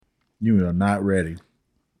You are not ready.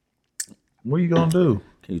 What are you gonna do?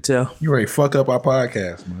 Can you tell? You ready to fuck up our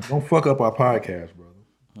podcast, man. Don't fuck up our podcast,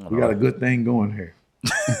 brother. We got a good thing going here.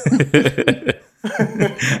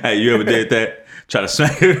 Hey, you ever did that? Try to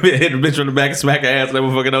smack hit the bitch on the back and smack her ass, that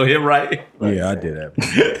motherfucker don't hit right. Yeah, I did that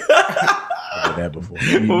before.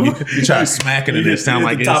 You try to smack it and it sound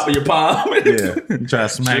like the top of your palm. Yeah, you try to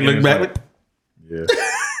smack it. Look back. Yeah.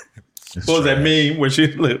 What was that meme when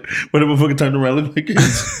the motherfucker turned around looked like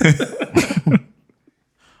this?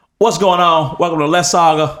 What's going on? Welcome to Let's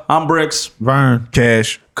Saga. I'm Bricks. Vern.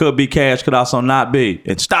 Cash. Could be Cash, could also not be.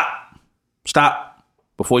 And stop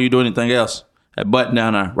before you do anything else. That button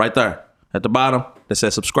down there, right there at the bottom that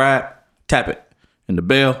says subscribe, tap it. And the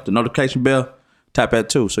bell, the notification bell, tap that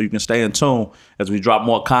too, so you can stay in tune as we drop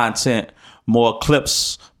more content, more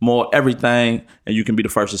clips, more everything, and you can be the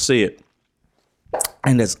first to see it.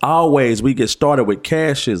 And as always, we get started with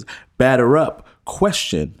Cash's Batter Up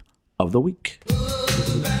question of the week.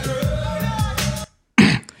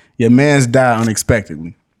 Your man's died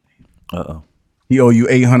unexpectedly. Uh-oh. He owe you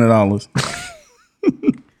 $800.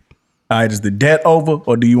 All right, is the debt over,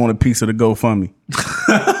 or do you want a piece of the GoFundMe?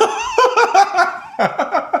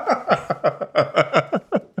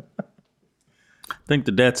 I think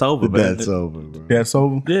the debt's over, man. That's over, bro. Debt's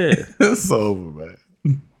over? Yeah. It's over,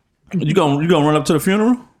 man. You gonna run up to the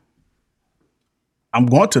funeral? I'm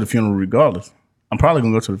going to the funeral regardless. I'm probably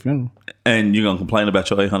going to go to the funeral. And you're gonna complain about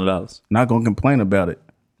your $800? Not going to complain about it.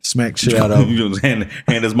 Smack shit out of him. You just hand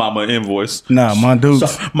his mama an invoice. Nah, my dukes.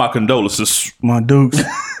 So, my condolences. My dukes.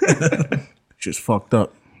 Just fucked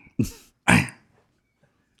up.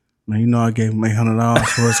 Man, you know I gave him $800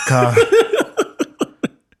 for his car.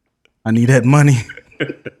 I need that money.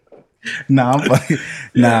 Nah, I'm fucking.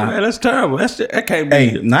 Yeah, Nah, man, that's terrible. That can't be.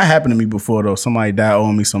 hey, not happened to me before though. Somebody died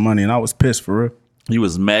owing me some money, and I was pissed for real. You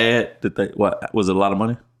was mad that what was it, a lot of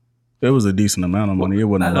money? It was a decent amount of money. It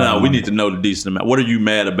wasn't. No, we need to know the decent amount. What are you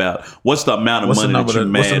mad about? What's the amount of money that you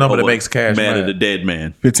mad? What's the number that makes Cash mad mad? at the dead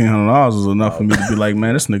man? $1,500 was enough for me to be like,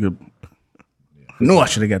 man, this nigga. I knew I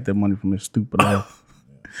should have got that money from his stupid ass.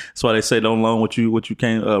 That's why they say don't loan what you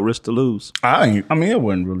can't risk to lose. I mean, it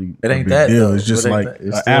wasn't really. It ain't a big that, deal. though. It's just It ain't like that.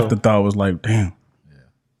 It's an still- afterthought. Was like, damn.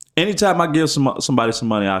 Anytime I give somebody some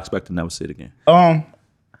money, I expect to never see it again.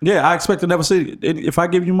 Yeah, I expect to never see it. If I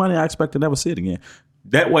give you money, I expect to never see it again.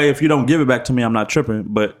 That way, if you don't give it back to me, I'm not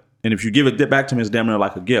tripping. And if you give it back to me, it's damn near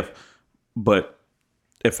like a gift. But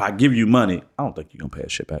if I give you money, I don't think you're gonna pay a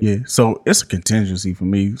shit back. Yeah, so it's a contingency for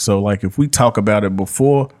me. So like, if we talk about it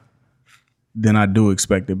before, then I do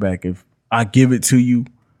expect it back. If I give it to you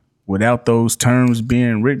without those terms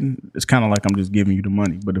being written, it's kind of like I'm just giving you the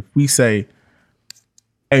money. But if we say,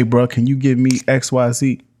 hey, bro, can you give me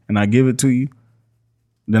XYZ, and I give it to you,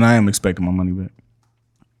 then I am expecting my money back.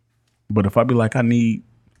 But if I be like,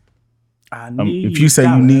 if you say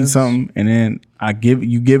you need something and then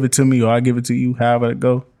you give it to me, or I give it to you, however it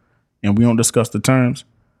go, and we don't discuss the terms,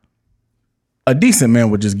 a decent man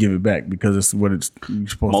would just give it back because it's what it's you're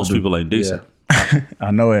supposed Most to do. people ain't decent.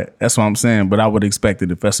 I know it. That's what I'm saying. But I would expect it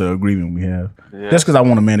if that's an agreement we have. Yeah. Just because I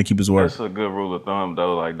want a man to keep his word. That's a good rule of thumb,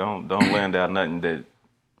 though. Like, don't land out nothing that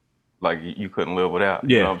like you couldn't live without.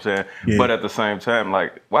 You Yeah. know what I'm saying? Yeah. But at the same time,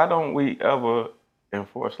 like, why don't we ever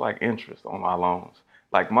enforce like interest on our loans?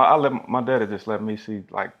 Like, my daddy just let me see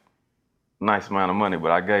like nice amount of money,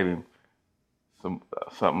 but I gave him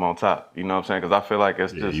something on top. You know what I'm saying? Because I feel like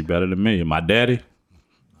it's Yeah, just. you better than me. And my daddy.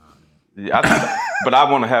 But I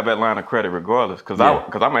want to have that line of credit regardless, because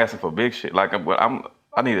I'm asking for big shit. Like,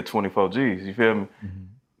 I needed 24 G's. You feel me?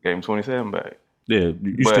 Gave him 27 back. Yeah,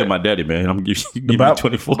 you still my daddy, man. I'm gonna give you Bible-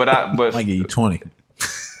 24. But I give you 20.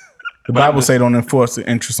 The Bible say don't enforce the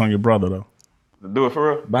interest on your brother, though. do it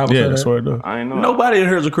for real. Bible Yeah, said that's that? what it does. I ain't know. Nobody in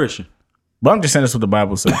here is a Christian. But I'm just saying that's what the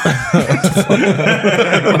Bible says. No,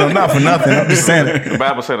 not for nothing. I'm just saying it. The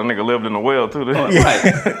Bible said a nigga lived in the well too. Right.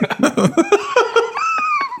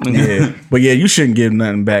 Yeah, but yeah, you shouldn't give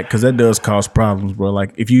nothing back because that does cause problems, bro.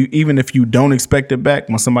 Like even if you don't expect it back,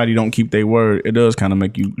 when somebody don't keep their word, it does kind of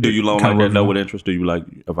make you. Do you loan like that though with interest? Do you like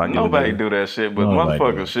if I give Nobody it? do that shit, but Nobody do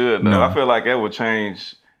motherfuckers that. should. Though. No. I feel like that would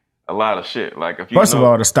change a lot of shit. Like if you First know, of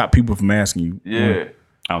all, to stop people from asking you, yeah,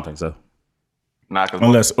 I don't think so. nah, cause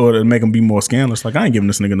unless or to make them be more scandalous. Like I ain't giving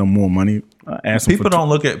this nigga no more money. I asked him People for don't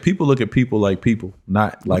look at people like people,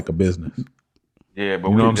 not like a business. yeah, but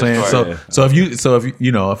You know what I'm saying? Started, So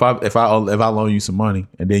if I loan you some money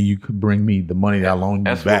and then you could bring me the money that I loaned you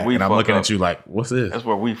That's back, what we and I'm fuck looking up. at you like, what's this? that's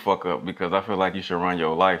where we fuck up, because I feel like you should run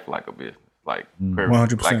your life like a business, like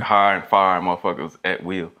 100%. like hire and fire motherfuckers at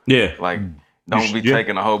will. Yeah. Like don't be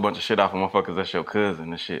taking a whole bunch of shit off of motherfuckers that's your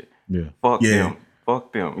cousin and shit. Yeah. Fuck Yeah. them.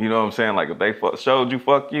 fuck them. You know what I'm saying? Like if they showed you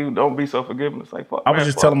fuck you, don't be so forgiving. It's like fuck. I was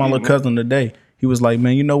just telling my little cousin today. He was like,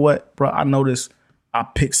 man, you know what, bro? I noticed I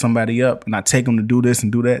pick somebody up and I take them to do this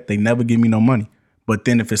and do that. They never give me no money. But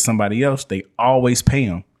then if it's somebody else, they always pay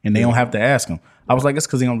them and they don't have to ask them. I was like, it's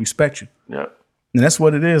because they don't respect you. Yeah. And that's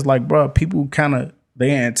what it is. Like, bro, people kind of, they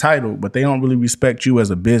ain't entitled, but they don't really respect you as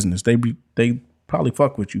a business. They probably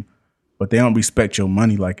fuck with you, but they don't respect your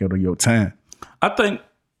money like it or your time. I think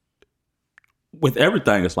with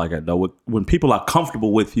everything, it's like that though. When people are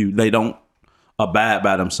comfortable with you, they don't abide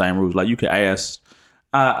by them same rules. Like you can ask,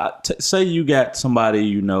 say you got somebody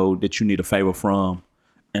you know that you need a favor from,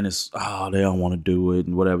 and it's they don't want to do it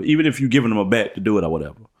and whatever. Even if you're giving them a bet to do it or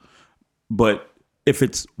whatever. But if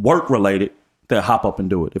it's work related, they'll hop up and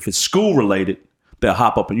do it. If it's school related, they'll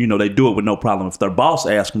hop up and they do it with no problem. If their boss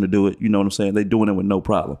asks them to do it, you know what I'm saying? They're doing it with no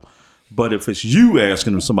problem. But if it's you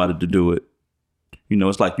asking somebody to do it,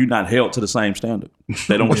 it's like you're not held to the same standard.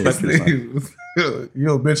 They don't respect you.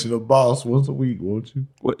 You'll mention a boss once a week, won't you?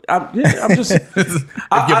 Well, I'm just. If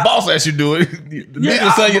your boss asks you to do it, the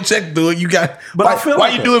nigga sign your check to do it. You got. But why, I feel why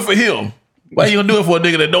like you do it for him? Why you gonna do it for a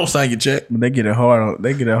nigga that don't sign your check? But they get it hard.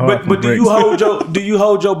 But do you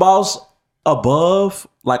hold your boss above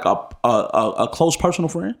like a close personal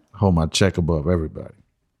friend? Hold my check above everybody.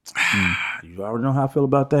 You already know how I feel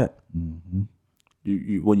about that. Mm-hmm.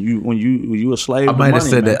 You when you a slave. I might have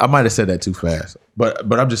said man. that. I might have said that too fast.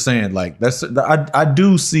 But I'm just saying, like that's. I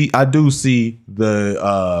do see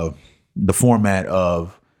the format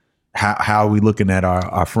of how we looking at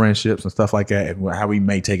our friendships and stuff like that, and how we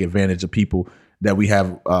may take advantage of people that we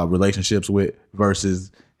have relationships with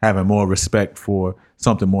versus having more respect for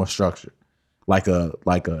something more structured, like a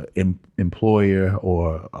employer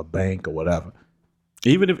or a bank or whatever.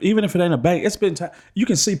 Even if it ain't a bank, it's been time. You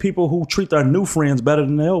can see people who treat their new friends better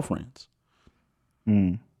than their old friends.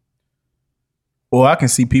 Or I can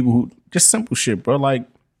see people who just simple shit, bro, like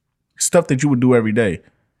stuff that you would do every day.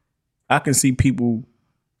 I can see people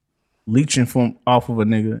leeching off of a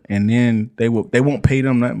nigga, and then they won't pay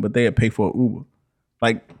them nothing, but they'll pay for an Uber.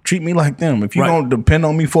 Like, treat me like them. If you don't depend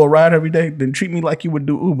on me for a ride every day, then treat me like you would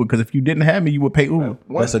do Uber. Because if you didn't have me, you would pay Uber.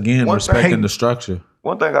 That's again respecting the structure.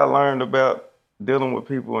 One thing I learned about dealing with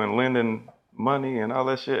people and lending money and all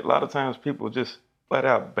that shit, a lot of times people just flat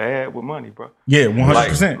out bad with money, bro. Yeah,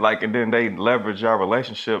 100%. Like, and then they leverage our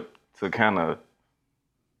relationship to kind of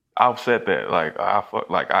offset that. Like,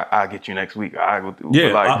 I'll get you next week.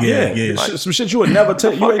 Some shit you would never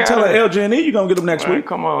tell. You ain't telling LG&E you gonna get them next week.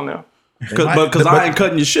 Come on now. Because I ain't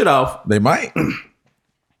cutting your shit off. They might.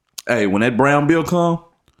 Hey, when that brown bill come,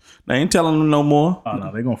 they ain't telling them no more. Oh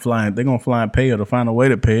no, they're gonna fly and pay it or find a way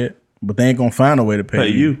to pay it. But they ain't gonna find a way to pay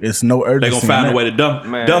you. It's no urgency. They gonna find a way to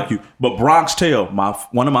dunk you. But Bronx Tale,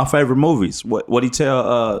 one of my favorite movies. What he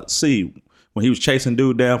tell C when he was chasing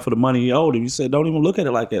dude down for the money he owed him? He said, "Don't even look at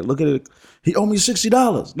it like that. Look at it. He owed me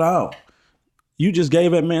 $60. No, you just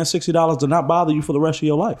gave that man $60 to not bother you for the rest of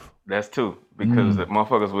your life." That's too, because the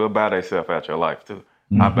motherfuckers will buy themselves out your life too.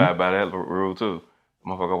 I buy by that rule too.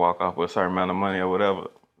 Motherfucker walk off with a certain amount of money or whatever.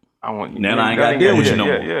 I want you. Now I ain't got to deal with you no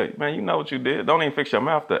more. Yeah, man, you know what you did. Don't even fix your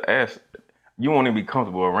mouth to ask. You won't even be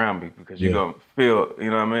comfortable around me because you're going to feel,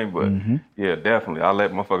 you know what I mean? But yeah, definitely. I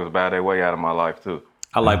let motherfuckers buy their way out of my life too.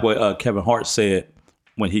 I like what Kevin Hart said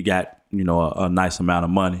when he got, a nice amount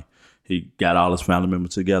of money. He got all his family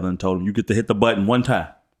members together and told them, you get to hit the button one time.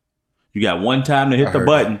 You got one time to hit the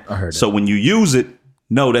button. I heard so when you use it,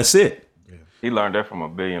 no, that's it. He learned that from a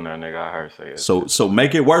billionaire nigga I heard say it. So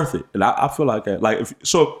make it worth it. And I feel like that. Like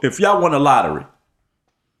if y'all won a lottery,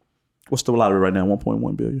 what's the lottery right now?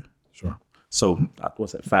 1.1 billion. Sure. So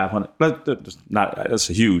what's that? 500. That's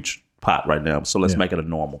a huge pot right now. So let's make it a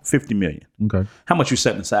normal 50 million. Okay. How much you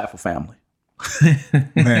setting aside for family?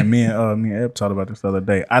 Man, me and Eb talked about this the other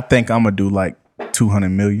day. I think I'm gonna do like 200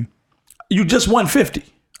 million. You just won 50.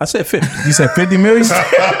 I said 50. You said 50 million? This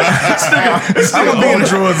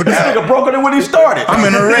nigga broke it when he started. I'm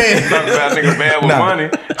in the red. That nigga bad with money.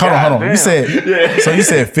 Hold on. You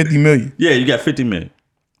said 50 million. Yeah, you got 50 million.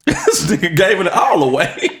 This nigga gave it all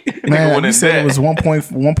away. Man, you said it was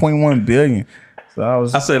 1.1 billion. So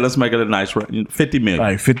I said let's make it a nice 50 million. All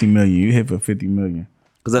right, 50 million. You hit for 50 million.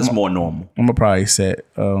 Because that's more normal. I'm gonna probably set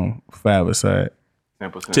 5 aside.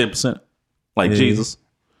 10%. Like Jesus.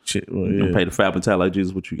 Shit, well, You pay the fab and tell like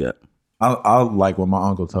Jesus what you got. I like what my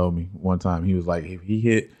uncle told me one time. He was like, if he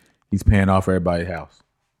hit, he's paying off everybody's house.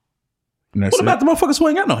 What about the motherfuckers who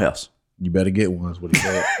ain't got no house? You better get one. Is what he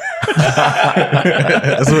said.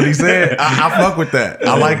 That's what he said. I fuck with that.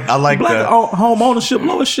 I like Black that. home ownership,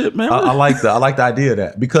 lower shit, man. I like the idea of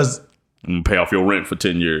that because And pay off your rent for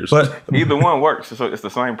 10 years. But Either one works. So it's the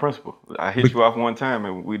same principle. I hit you off one time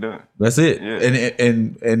and we done. that's it.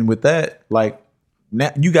 Yeah. And with that, like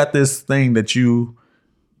now you got this thing that you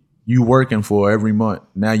working for every month.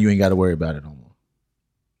 Now you ain't got to worry about it no more.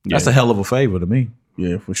 That's a hell of a favor to me.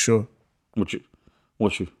 Yeah, for sure. What you?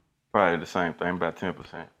 Probably the same thing, about 10%.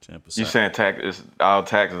 10%. You saying it's all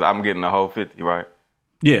taxes? I'm getting the whole 50, right?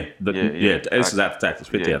 Yeah. Yeah. This is after taxes.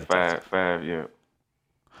 50 Yeah, after taxes. five, yeah.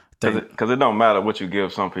 Because it don't matter what you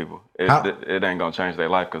give some people. It ain't gonna change their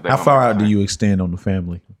life. How far out do you extend on the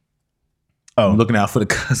family? I'm looking out for the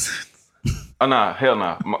cousins. Oh nah, hell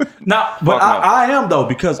nah. Nah, but I am though,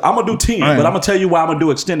 because I'm gonna do 10, but I'm gonna tell you why I'm gonna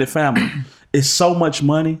do extended family. It's so much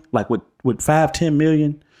money. Like with 5-10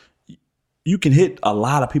 million, you can hit a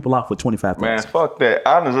lot of people off with 25,000. Man, fuck that.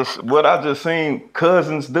 What I just seen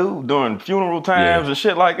cousins do during funeral times and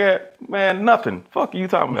shit like that. Man, nothing. Fuck you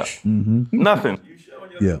talking about? Nothing.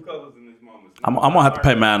 Yeah. I'm gonna have to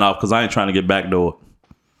pay mine off because I ain't trying to get backdoored.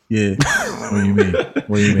 Yeah. What do you mean?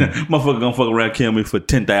 Motherfucker gonna fuck around kill me for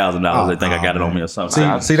 $10,000. They think I got it on me or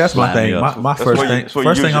something. See, that's my thing. My first thing.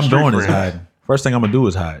 First thing I'm doing is hiding. First thing I'm gonna do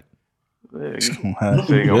is hide. Yeah,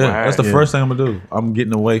 That's the first thing I'm gonna do. I'm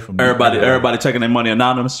getting away from everybody taking their money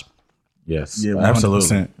anonymous. Yes, Yeah, absolutely,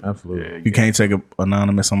 100%. absolutely. You can't take a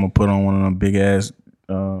anonymous. I'm gonna put on one of them big ass.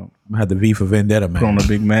 I had the V for Vendetta, man. Put on a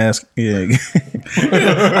big mask. Yeah.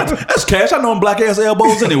 That's cash. I know them black ass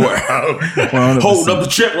elbows anywhere. Hold up the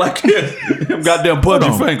check like this. Them goddamn pudgy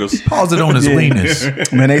fingers. Pause it on his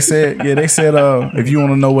leanness. Man, they said if you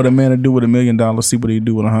want to know what a man to do with $1 million, see what he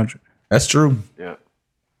do with 100. That's true. Yeah.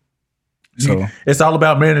 So It's all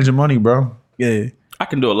about managing money, bro. yeah. I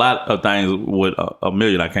can do a lot of things with $1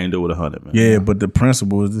 million. I can't do with 100, man. Yeah, but the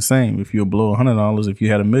principle is the same. If you blow $100, if you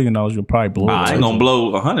had $1 million, you'll probably blow it. I ain't gonna blow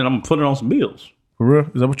 100. I'm gonna put it on some bills. For real?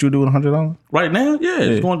 Is that what you do with $100? Right now,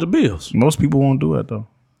 it's going to bills. Most people won't do that though.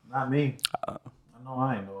 Not me. I know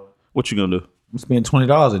I ain't doing it. What you gonna do? I'm spending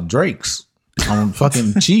 $20 at Drake's on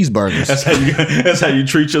fucking cheeseburgers. That's how you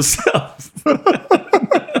treat yourself.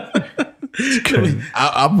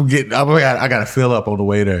 I gotta fill up on the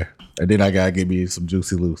way there. And then I gotta get me some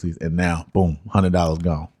Juicy Lucy's, and now, boom, $100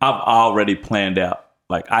 gone. I've already planned out.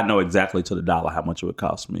 Like I know exactly to the dollar how much it would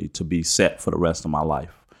cost me to be set for the rest of my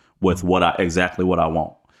life with exactly what I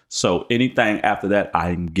want. So anything after that,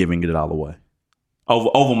 I'm giving it all away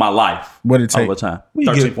over my life. What it take? Over time?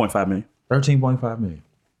 13.5 million. 13.5 million.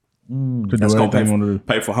 To do That's everything gonna you want to do.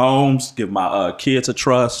 pay for homes, give my kids a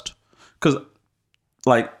trust, because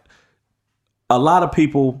like a lot of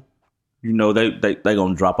people. You know, they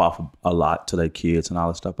gonna drop off a lot to their kids and all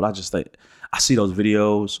that stuff. But I just think I see those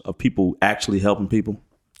videos of people actually helping people,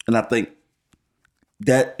 and I think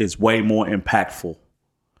that is way more impactful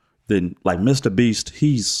than like Mr. Beast.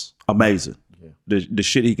 He's amazing. Yeah. The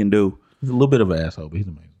shit he can do. He's a little bit of an asshole, but he's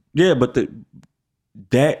amazing. Yeah, but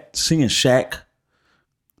that seeing Shaq,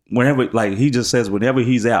 whenever like he just says whenever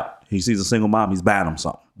he's out, he sees a single mom, he's buying him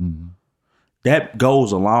something. Mm-hmm. That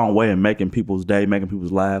goes a long way in making people's day, making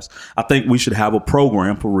people's lives. I think we should have a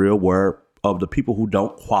program for real where of the people who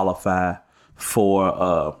don't qualify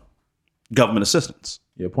for government assistance.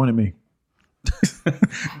 Yeah, point at me.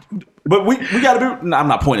 But we got to be, I'm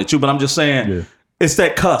not pointing at you, but I'm just saying it's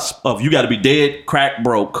that cusp of you got to be dead, crack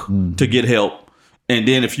broke to get help. And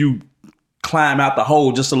then if you climb out the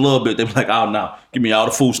hole just a little bit, they're like, oh no, give me all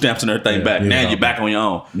the food stamps and everything back. Now you're back on your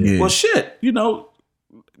own. Yeah. Well, shit, you know,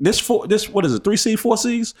 this what is it, 3C,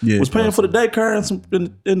 4Cs was paying for the daycare and some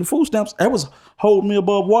in the food stamps. That was holding me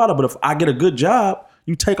above water. But if I get a good job,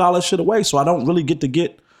 you take all that shit away, so I don't really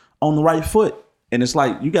get on the right foot. And it's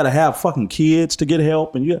like you got to have fucking kids to get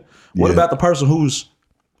help. And what about the person who's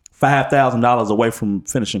 $5,000 away from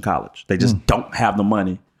finishing college? They just don't have the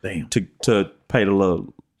money to pay the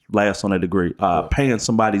little last on their degree. Paying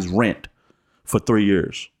somebody's rent for 3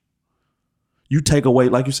 years. You take away,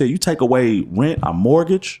 like you said, you take away rent, a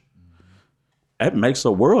mortgage, that makes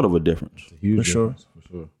a world of a difference. A huge difference, for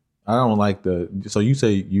sure. I don't like so you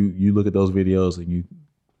say you look at those videos and you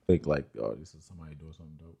think like, oh, this is somebody doing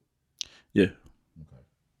something dope. Yeah. Okay.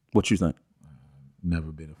 What you think?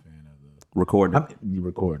 Never been a fan of the recording. You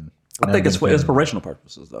recording. I think it's for inspirational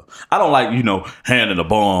purposes though. I don't like, handing a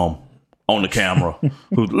bomb on the camera.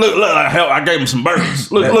 look, I gave him some burgers.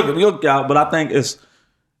 Look, y'all. But I think it's,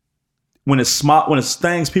 when it's smart, when it's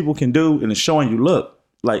things people can do and it's showing you, look,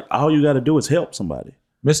 like all you got to do is help somebody.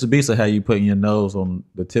 Mr. Beast will have you putting your nose on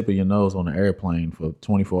the tip of your nose on the airplane for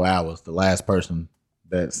 24 hours. The last person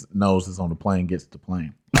that's nose is on the plane gets the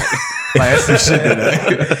plane. Like, that's some shit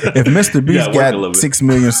if Mr. Beast got 6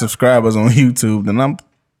 million subscribers on YouTube, then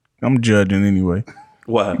I'm judging anyway.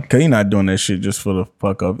 What? Cause he not doing that shit just for the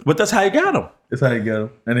fuck of it. But that's how you got him. It's how you get him,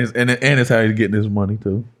 and it's how he's getting his money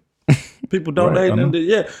too. People donating. Right,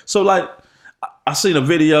 Yeah. So like, I seen a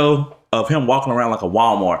video of him walking around like a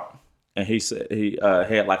Walmart, and he said he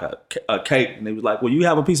had like a cake, and he was like, "Will you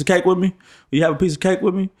have a piece of cake with me? Will you have a piece of cake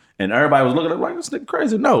with me?" And everybody was looking at him like, "This nigga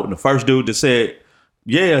crazy." No. And the first dude that said,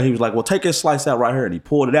 "Yeah," he was like, "Well, take this slice out right here," and he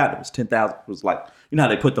pulled it out. It was 10,000. It was like, you know how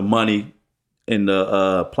they put the money in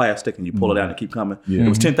the plastic and you pull it out and keep coming. Yeah. It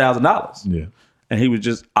was $10,000. Yeah. And he was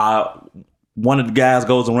just one of the guys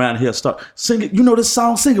goes around here, start sing it. You know this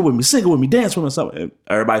song? Sing it with me, dance with me, or something. And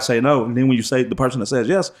everybody say no, and then when you say the person that says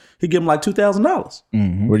yes, he give him like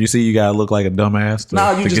 $2,000. Where you see you gotta look like a dumbass.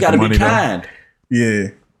 No, you just gotta be kind. Yeah.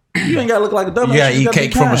 You ain't gotta look like a dumbass. You gotta eat just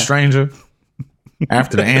cake from a stranger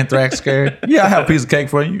after the anthrax scare. Yeah, I have a piece of cake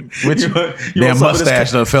for you. With you damn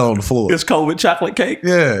mustache that fell on the floor. It's COVID chocolate cake.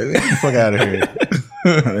 Yeah, get the fuck out of here.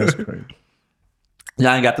 That's crazy.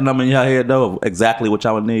 Y'all ain't got the number in your head though of exactly what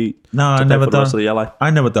y'all would need. No, I to never for the rest thought. of your life. I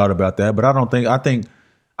never thought about that, but I think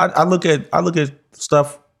I look at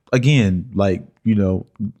stuff again, like, you know,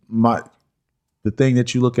 the thing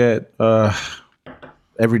that you look at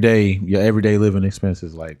every day, your everyday living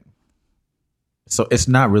expenses, like, so it's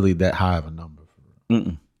not really that high of a number.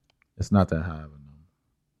 It's not that high of a number.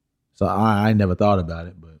 So I never thought about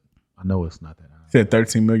it, but I know it's not that high. You said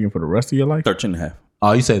 13 million for the rest of your life? 13 and a half.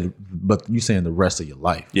 Oh, you said, but you saying the rest of your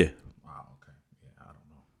life? Yeah. Wow. Okay. Yeah, I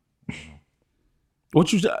don't know.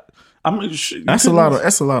 What you? I mean, shit, That's a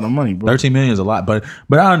lot of money, bro. 13 million is a lot, but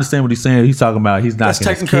I understand what he's saying. He's talking about he's not That's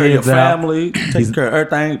taking care of your family, taking care of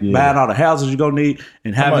everything, buying all the houses you're gonna need,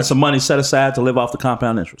 and having some money set aside to live off the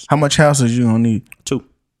compound interest. How much houses you gonna need? 2.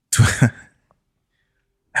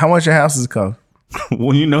 How much your houses cost?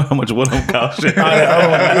 Well, you know how much one of them cost.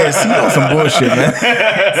 Yeah, see, you on some bullshit, man.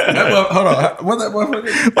 Hold on. What that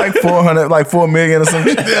motherfucker? Like 400, like 4 million or some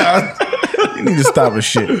shit. You need to stop a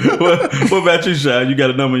shit. What about you, Sean? You got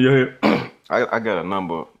a number in your head? I got a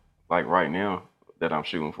number like right now that I'm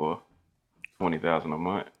shooting for, $20,000 a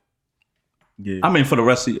month. Yeah. I mean, for the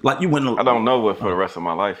rest of like you went. I don't know what for the rest of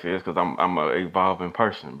my life is because I'm an evolving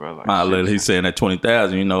person, bro. Like, He's saying that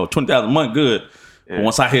 20,000. You know, 20,000 a month, good. Yeah. But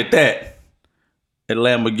once I hit that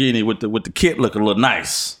Lamborghini with the kit looking a little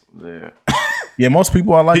nice, yeah. Yeah, most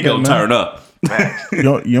people are like he that, gonna man. turn up.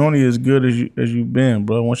 You're only as good as you've been,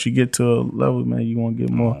 bro. Once you get to a level, man, you want to get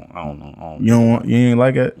more. I don't know. You ain't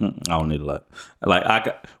like it. I don't need a lot. Like I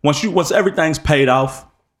got once everything's paid off,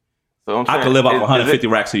 So I'm I saying, can live off is 150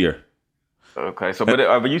 racks a year. Okay, so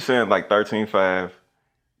but you saying like 13.5,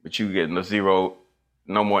 but you getting a zero,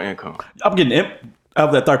 no more income. I'm getting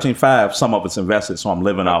of that 13.5. Some of it's invested, so I'm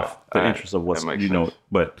living off the All right. interest of what's That makes you know. sense.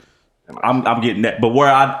 But I'm getting that. But where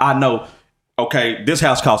I know, okay, this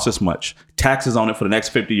house costs this much. Taxes on it for the next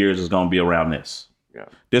 50 years is going to be around this. Yeah.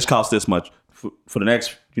 This costs this much for the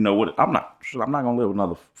next. You know what? I'm not going to live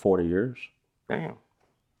another 40 years. Damn,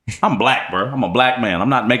 I'm black, bro. I'm a black man. I'm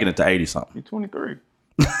not making it to 80 something. you 23.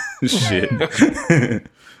 Shit.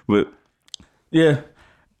 But yeah,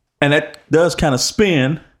 and that does kind of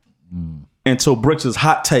spin into Bricks'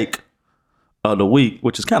 hot take of the week,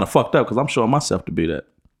 which is kind of fucked up because I'm showing myself to be that.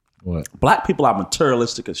 What? Black people are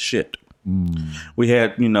materialistic as shit. We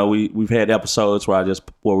had, you know, we've had episodes where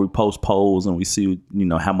we post polls and we see, you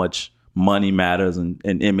know, how much money matters and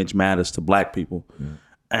image matters to black people,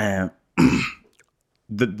 and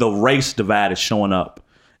the race divide is showing up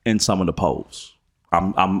in some of the polls.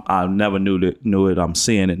 I never knew it. I'm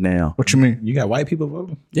seeing it now. What you mean? You got white people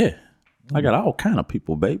voting? Yeah, I got all kind of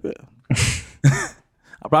people, baby.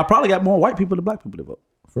 I probably got more white people than black people to vote.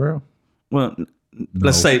 For real? Well,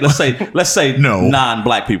 let's say No.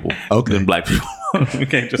 non-black people Okay. than black people. you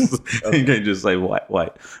can't just say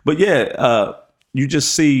white. But yeah, you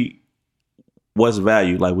just see what's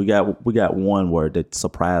value. Like we got one word that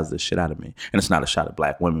surprised the shit out of me, and it's not a shot at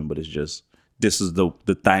black women, but it's just this is the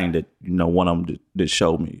thing that, you know, one of them that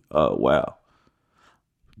showed me. Wow,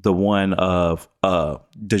 the one of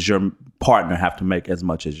does your partner have to make as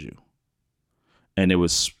much as you? And it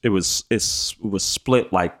was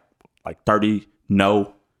split like 30%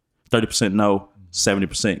 no,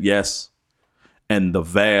 70% yes. And the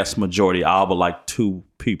vast majority, all but like 2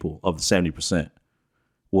 people of the 70%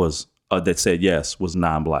 was that said yes was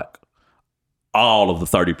non-black. All of the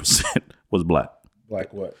 30% was black.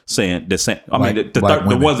 Like what? Saying the Black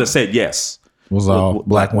ones that said yes Was all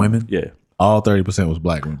black women? Yeah, All 30% was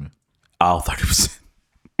black women. all 30%.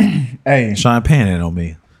 Hey, Sean panning on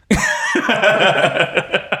me.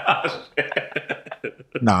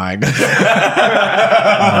 Nah, I ain't gonna-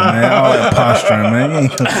 man, all that posturing, man. You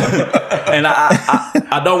ain't And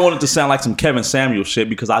I don't want it to sound like some Kevin Samuel shit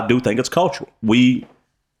because I do think it's cultural. We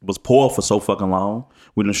was poor for so fucking long.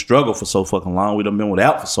 We done struggled for so fucking long. We done been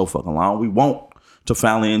without for so fucking long. We want to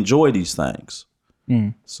finally enjoy these things.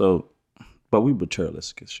 So, but we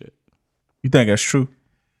materialistic as shit. You think that's true?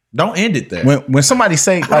 Don't end it there. When somebody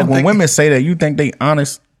say, like, when women say that, you think they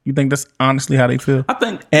honest? You think that's honestly how they feel? I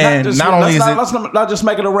think, and let's not just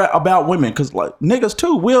make it about women, because like niggas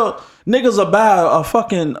too. Niggas will buy a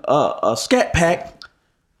fucking a scat pack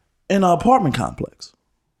in an apartment complex.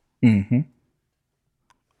 Mm-hmm.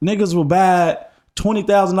 Niggas will buy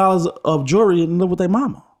 $20,000 of jewelry and live with their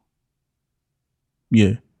mama.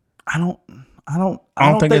 Yeah, I don't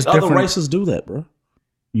think it's other different. races do that, bro.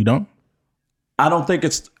 You don't? I don't think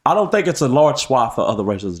it's a large swath for other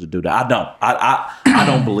races to do that. I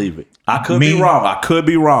don't believe it. I could be wrong. I could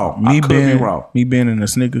be wrong. Me being in the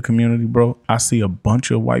sneaker community, bro, I see a bunch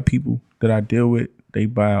of white people that I deal with. They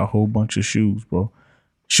buy a whole bunch of shoes, bro.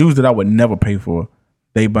 Shoes that I would never pay for.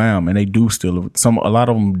 They buy them, and they do still live. A lot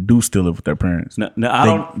of them do still live with their parents.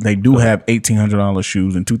 They do have $1,800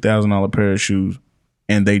 shoes and $2,000 pair of shoes,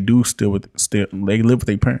 and they do still they live with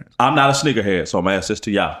their parents. I'm not a sneakerhead, so I'm gonna ask this to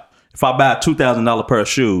y'all. If I buy a $2,000 pair of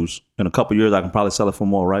shoes in a couple years, I can probably sell it for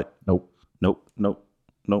more, right? Nope.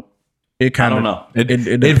 It kind of, I don't know. It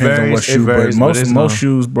depends varies, on what shoe, varies, but most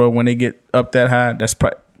shoes, bro, when they get up that high, that's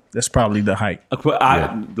probably the height.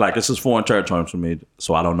 Like, this is foreign territory for me,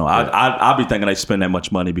 so I don't know. I'll be thinking they spend that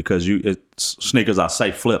much money because sneakers are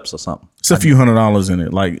safe flips or something. It's a few $100s in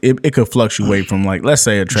it. Like it could fluctuate from, like, let's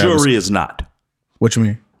say a Travis. Jewelry is not What you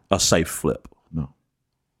mean? a safe flip. No.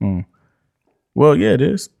 Well, yeah, it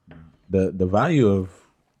is. The value of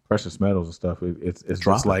precious metals and stuff, it's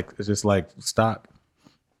just like stock.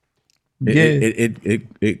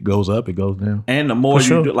 It goes up, it goes down. And the more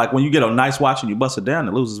you do, like when you get a nice watch and you bust it down,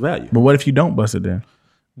 it loses value. But what if you don't bust it down?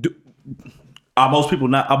 Are most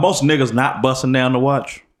niggas not busting down the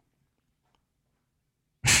watch?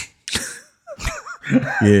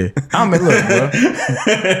 Yeah, I mean, look, bro.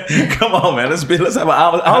 Come on, man. Let's have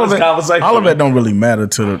an honest conversation. All of that don't really matter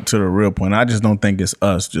to the real point. I just don't think it's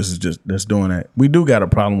us just that's doing that. We do got a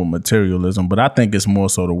problem with materialism, but I think it's more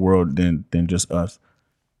so the world than just us.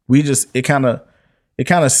 It kind of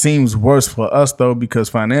seems worse for us though, because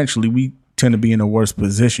financially we tend to be in the worst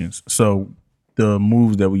positions. So the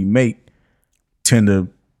moves that we make tend to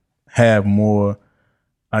have more,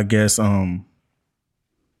 I guess,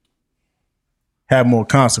 have more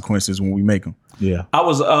consequences when we make them. Yeah. I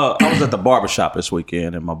was at the barbershop this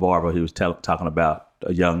weekend, and my barber, he was talking about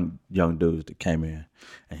a young dude that came in,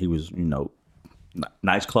 and he was,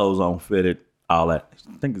 nice clothes on, fitted, all that.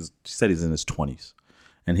 I think he said he's in his 20s,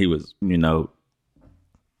 and he was,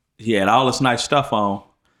 he had all this nice stuff on,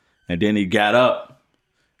 and then he got up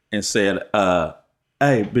and said,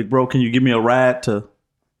 "Hey, big bro, can you give me a ride to,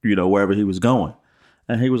 wherever he was going?"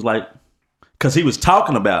 And he was like, because he was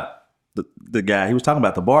talking about the guy, he was talking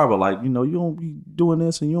about the barber, like, you don't be doing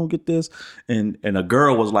this and you don't get this. And a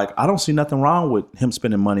girl was like, I don't see nothing wrong with him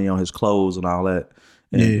spending money on his clothes and all that.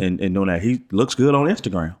 And doing that. He looks good on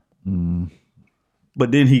Instagram. Mm.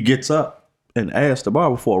 But then he gets up and asks the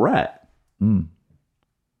barber for a ride. Mm.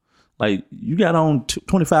 Like, you got on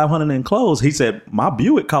 $2,500 in clothes. He said, my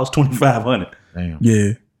Buick cost $2,500. Damn.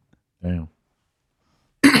 Yeah. Damn.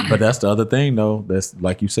 But that's the other thing, though. That's,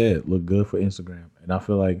 like you said, look good for Instagram. And I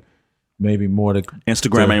feel like maybe more to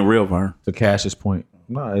Instagram ain't real, Vern. To Cash's point,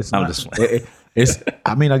 no, it's not. It's.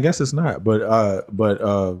 I mean, I guess it's not. But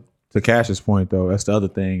to Cash's point, though, that's the other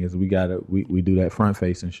thing is we do that front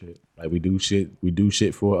facing shit. Like we do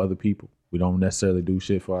shit for other people. We don't necessarily do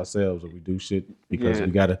shit for ourselves, or we do shit because we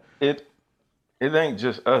gotta. It ain't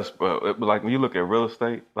just us, but like when you look at real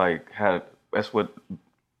estate, like it's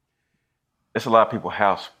a lot of people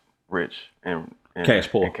house rich and cash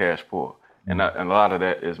poor. And a lot of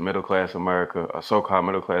that is middle class America, or so-called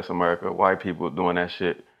middle class America, white people doing that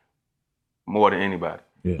shit more than anybody.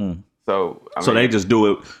 Yeah. Mm. So they just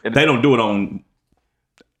do it. They don't do it on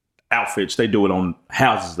outfits. They do it on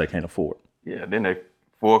houses they can't afford. Yeah. Then they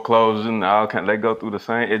foreclosing, they go through the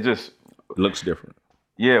same. It just looks different.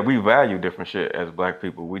 Yeah, we value different shit as black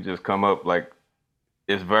people. We just come up like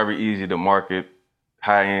it's very easy to market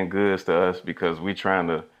high-end goods to us because we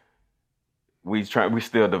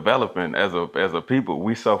still developing as a people.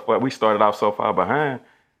 We started off so far behind.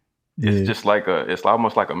 It's just like it's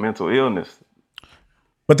almost like a mental illness.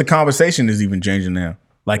 But the conversation is even changing now.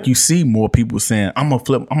 Like you see more people saying, I'm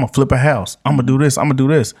gonna flip a house. I'm gonna do this. I'm gonna do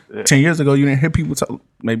this. Yeah. 10 years ago, you didn't hear people talk.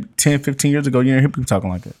 Maybe 10, 15 years ago, you didn't hear people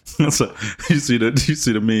talking like that. So, you see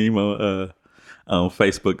the meme on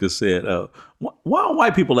Facebook that said, why don't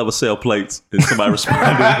white people ever sell plates? And somebody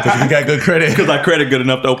responded, because we got good credit. Because our credit good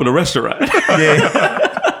enough to open a restaurant. Yeah.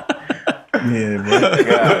 Yeah, bro.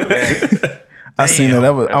 God dang. I seen it. I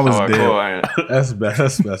was Hardcore, dead. ain't it?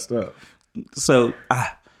 That's messed up. So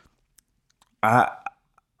I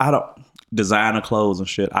don't designer clothes and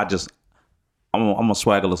shit. I'm a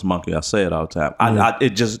swaggerless monkey. I say it all the time.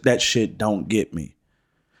 It just that shit don't get me.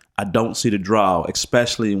 I don't see the draw,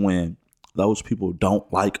 especially when those people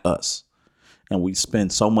don't like us, and we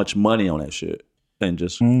spend so much money on that shit and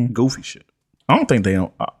just goofy shit. I don't think they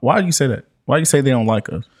don't. Why do you say that? Why do you say they don't like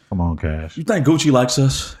us? Come on, Cash. You think Gucci likes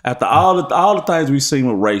us? After all the things we've seen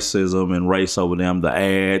with racism and race over them, the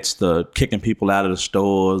ads, the kicking people out of the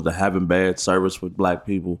stores, the having bad service with black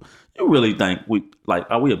people, you really think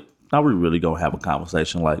are we really gonna have a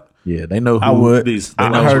conversation like? Yeah, they know who I would. They I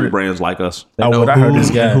know heard who it. brands like us. They I know would. I heard who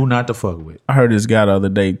this guy. and who not to fuck with. I heard this guy the other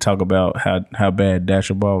day talk about how bad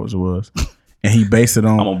Dasher Bars was, and he based it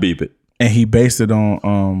on. I'm gonna beep it. And he based it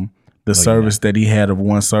on the service that he had of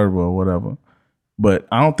one server or whatever. But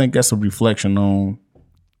I don't think that's a reflection on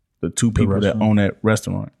the two people that own that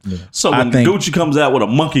restaurant. Yeah. So when Gucci comes out with a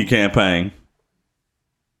monkey campaign,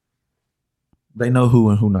 They know who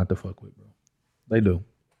and who not to fuck with, bro. They do.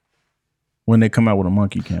 When they come out with a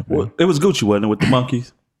monkey campaign. it was Gucci, wasn't it, with the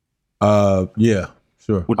monkeys? Yeah,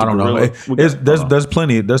 sure. With I the don't know. gorilla? There's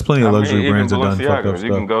plenty of luxury even brands that done fucked up Balenciaga. You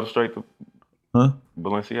can stuff. go straight to Huh?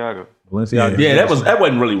 Balenciaga. Balenciaga. Yeah, that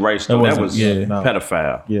wasn't really race though. That wasn't- was yeah. No.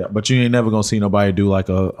 pedophile. Yeah, but you ain't never gonna see nobody do like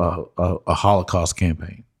a Holocaust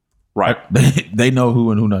campaign. Right. They know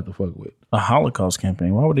who and who not to fuck with. A Holocaust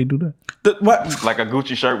campaign. Why would they do that? What? Like a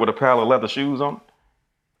Gucci shirt with a pair of leather shoes on.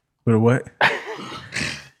 With a what?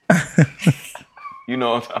 You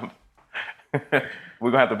know what I'm talking.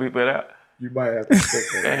 We're gonna have to beep it out. You might have to check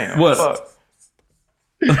that. Damn. What? Fuck.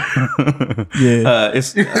 Yeah.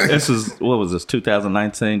 This is what was this?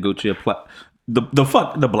 2019 Gucci the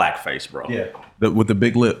blackface, bro. Yeah, with the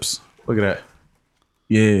big lips. Look at that.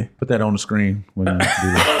 Yeah. Put that on the screen when you do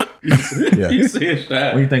that. Yeah. You see it,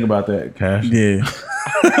 What do you think about that, Cash? Yeah.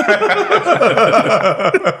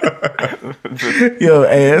 Yo,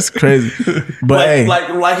 hey, that's crazy. But hey,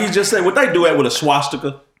 like he just said, would they do it with a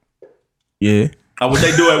swastika? yeah. Or would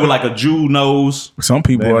they do it with like a Jew nose? Some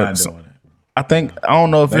people They're are. not doing it. I think I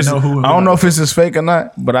don't know if it's know who and who I don't know not. if it's as fake or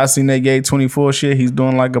not, but I seen that Gay 24 shit. He's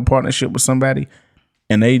doing like a partnership with somebody,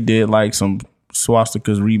 and they did like some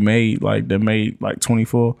swastikas remade, like they made like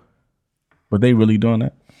 24, but they really doing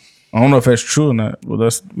that. I don't know if that's true or not. Well,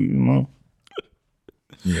 that's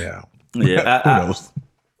Yeah. Yeah, Who knows?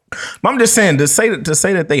 I'm just saying to say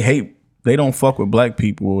that they don't fuck with black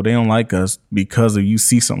people or they don't like us because of you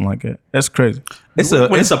see something like that. That's crazy. It's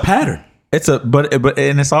it's a pattern. but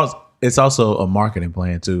it's also a marketing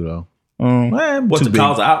plan too, though. What's the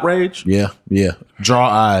cause of outrage? Yeah. Draw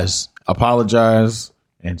eyes, apologize,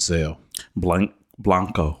 and sell.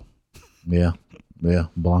 Blanco. Yeah.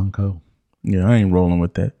 Blanco. Yeah, I ain't rolling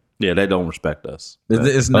with that. Yeah, they don't respect us.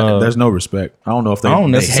 It's not. There's no respect. I don't know if they hate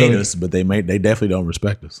necessarily- us, but they definitely don't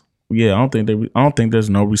respect us. Yeah, I don't think there's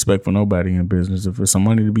no respect for nobody in business. If there's some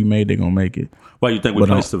money to be made, they're gonna make it. Why you think we But,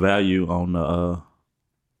 place the value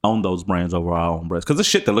on those brands over our own brands? Because it's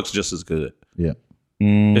shit that looks just as good. Yeah.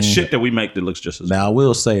 It's shit that we make that looks just as good. Now I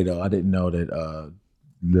will say though, I didn't know that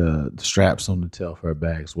the straps on the Telfair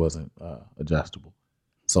bags wasn't adjustable.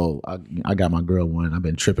 So I got my girl one. I've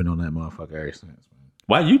been tripping on that motherfucker ever since. Man.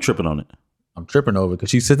 Why are you tripping on it? I'm tripping over because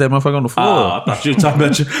she sit that motherfucker on the floor. Oh, I thought you were talking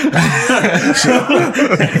about you.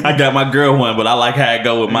 I got my girl one, but I like how it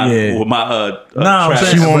go with my Yeah. no. I'm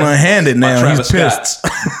saying- She want unhanded my now. He's Travis pissed.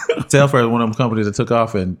 Scott's. Telfair is one of them companies that took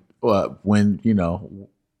off, and when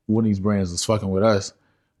these brands is fucking with us,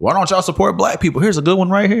 why don't y'all support black people? Here's a good one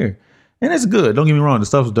right here, and it's good. Don't get me wrong, the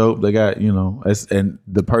stuff's dope. They got and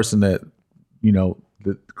the person that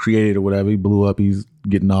that created or whatever, he blew up. He's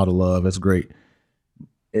getting all the love. That's great.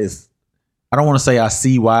 I don't want to say I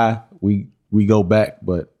see why we go back,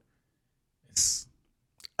 but it's.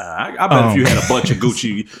 I bet if you had a bunch of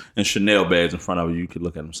Gucci and Chanel bags in front of you, you could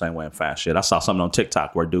look at them the same way and find shit. I saw something on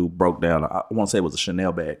TikTok where a dude broke down. I want to say it was a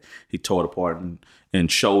Chanel bag. He tore it apart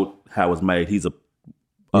and showed how it was made. He's a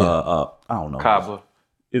I don't know. Cobbler.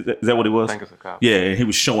 Is that what it was? I think it's a cobbler. Yeah, and he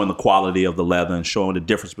was showing the quality of the leather and showing the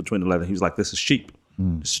difference between the leather. He was like, "This is cheap.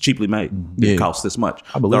 This is cheaply made. It costs this much.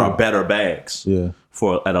 believe There are it. better bags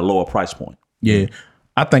for at a lower price point." Yeah,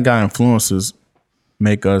 I think our influencers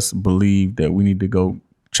make us believe that we need to go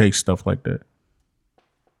chase stuff like that.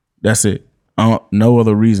 That's it. No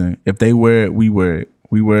other reason. If they wear it, we wear it.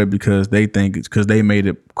 We wear it because they think it's because they made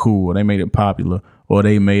it cool, or they made it popular, or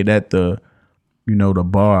they made that the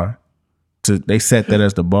bar. They set that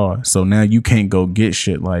as the bar. So now you can't go get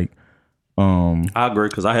shit like. I agree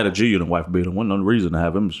because I had a G unit wife beater. Wasn't no reason to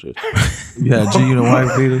have him shit. Yeah, G unit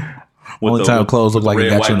wife beater. Only time clothes look like it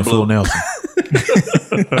got you in the full Nelson.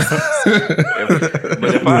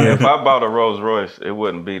 But if I bought a Rolls Royce, it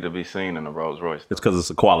wouldn't be to be seen in a Rolls Royce. It's because it's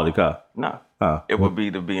a quality car. No, it would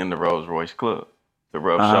be to be in the Rolls Royce club, to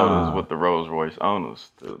rub shoulders with the Rolls Royce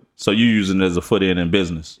owners. So you using it as a foot in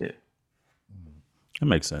business? Yeah, that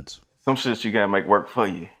makes sense. some shit you gotta make work for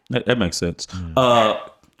you. That makes sense.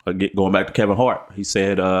 Going back to Kevin Hart, he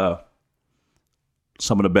said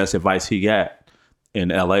some of the best advice he got in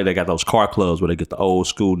LA. They got those car clubs where they get the old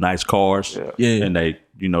school nice cars, and they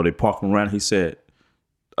park them around. He said,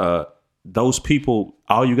 those people,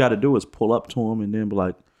 all you got to do is pull up to them and then be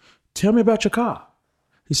like, "Tell me about your car."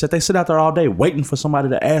 He said they sit out there all day waiting for somebody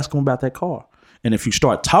to ask them about that car, and if you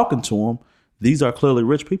start talking to them, these are clearly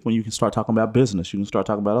rich people, and you can start talking about business. You can start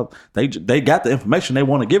talking about other. They got the information. They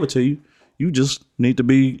want to give it to you. You just need to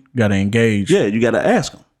be gotta engage. Yeah, you got to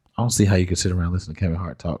ask them. I don't see how you can sit around and listen to Kevin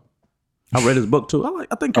Hart talk. I read his book too.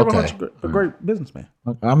 I think Kevin Hart's a great businessman.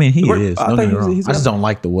 I mean, he is. I Don't think get me wrong. he's I just don't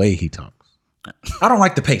like the way he talks. I don't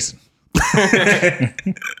like the pacing.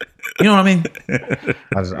 You know what I mean?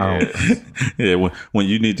 I don't. Yeah, when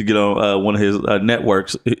you need to get on one of his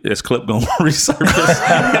networks, his clip gonna resurface.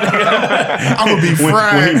 I'm gonna be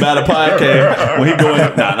fried. When he buy the podcast, when he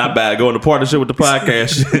go into partnership with the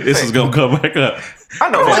podcast, this is gonna come back up. I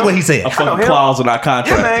know Like what he said. A fucking clause in our His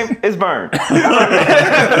contract. name is Vern.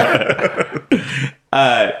 All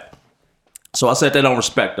right. So I said they don't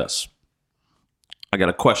respect us. I got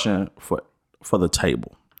a question for the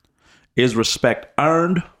table. Is respect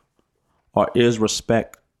earned or is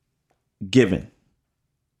respect given?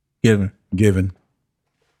 Given.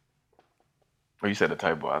 Oh, you said the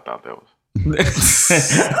table. I thought that was.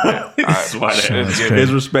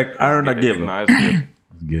 Is respect earned or given? No, it's given.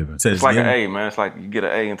 Given. It's like an A, man. It's like you get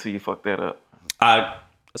an A until you fuck that up.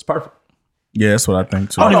 That's perfect. Yeah, that's what I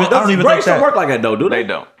think too. I don't even grades think don't work like that though, do they? They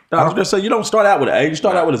don't. I was gonna say you don't start out with an A, you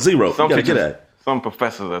start out with a 0. You gotta get that. Some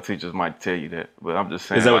professors or teachers might tell you that, but I'm just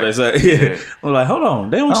saying. Is that what they say? Yeah. I'm like, hold on.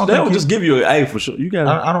 They don't just give you an A for sure. You got.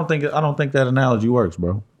 I don't think that analogy works,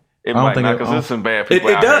 bro. It might not, because there's some bad people.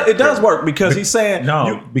 It does work because he's saying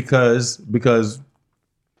because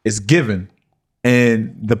it's given,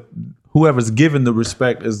 and whoever's given the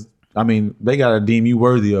respect is. I mean, they gotta deem you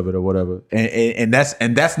worthy of it or whatever, and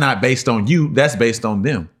that's not based on you. That's based on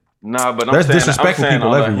them. Nah, but there's disrespectful people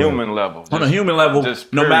on everywhere. a human level. On a human level,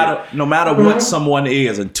 no matter what someone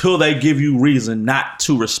is, until they give you reason not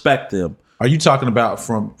to respect them. Are you talking about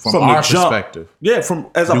from our perspective? Yeah, from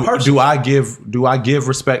as a person. Do I give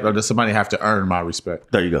respect, or does somebody have to earn my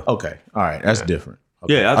respect? There you go. Okay, all right, that's different.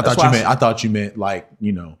 Okay. Yeah, I thought you meant like,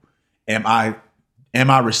 am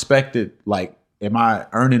I respected? Like, am I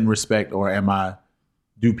earning respect, or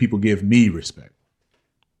do people give me respect?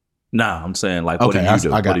 Nah, I'm saying like, what do you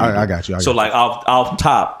do? I got you. So like off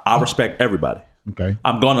top, I respect everybody. Okay,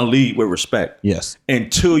 I'm gonna lead with respect. Yes,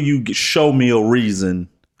 until you show me a reason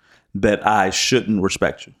that I shouldn't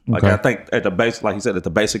respect you. Like I think at the base, like you said, at the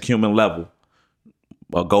basic human level,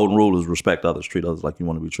 a golden rule is respect others, treat others like you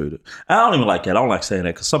want to be treated. I don't even like that. I don't like saying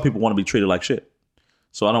that because some people want to be treated like shit.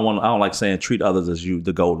 So I don't like saying treat others as you.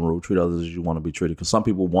 The golden rule, treat others as you want to be treated, because some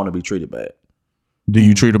people want to be treated bad. Do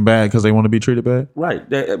you treat them bad because they want to be treated bad? Right.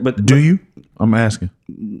 But do you? I'm asking.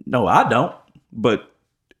 No, I don't. But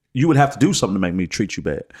you would have to do something to make me treat you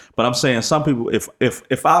bad. But I'm saying some people, if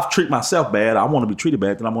I treat myself bad, I want to be treated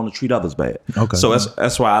bad, then I want to treat others bad. Okay. So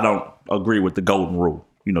that's why I don't agree with the golden rule.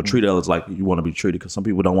 Treat others like you want to be treated, because some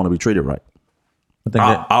people don't want to be treated right.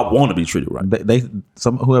 I want to be treated right.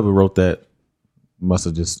 Whoever wrote that must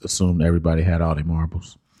have just assumed everybody had all their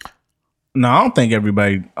marbles. No, I don't think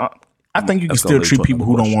everybody. I think you can still treat people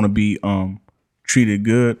who don't want to be treated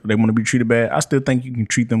good. They want to be treated bad. I still think you can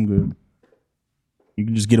treat them good. You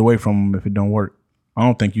can just get away from them if it don't work. I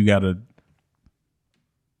don't think you gotta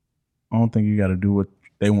do what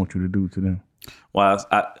they want you to do to them. Well,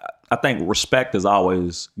 I think respect is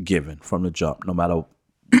always given from the jump, no matter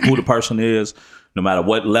who the person is, no matter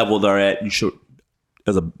what level they're at. You should,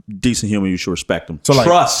 as a decent human, you should respect them. So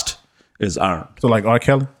trust is earned. So like R.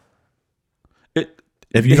 Kelly.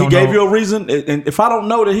 If he gave you a reason, and if I don't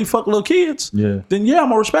know that he fucked little kids, then I'm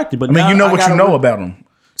gonna respect you. But I mean, you know what you know about him.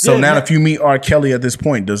 So now, if you meet R. Kelly at this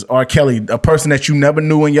point, does R. Kelly, a person that you never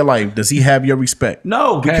knew in your life, does he have your respect?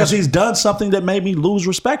 No, because he's done something that made me lose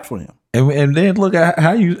respect for him. And then look at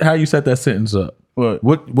how you set that sentence up.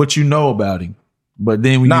 What you know about him, but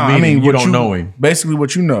then when you meet him, you don't know him. Basically,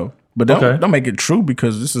 what you know, but don't make it true,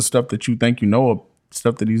 because this is stuff that you think you know,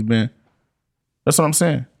 stuff that he's been. That's what I'm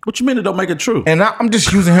saying. What you mean it don't make it true? And I'm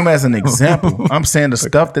just using him as an example. I'm saying the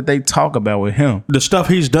stuff that they talk about with him. The stuff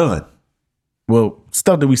he's done. Well,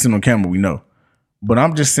 stuff that we see on camera, we know. But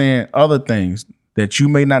I'm just saying other things that you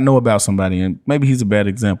may not know about somebody, and maybe he's a bad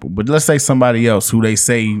example. But let's say somebody else who they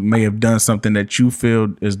say may have done something that you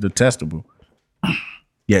feel is detestable,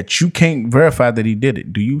 yet you can't verify that he did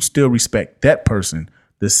it. Do you still respect that person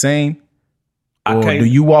the same, or do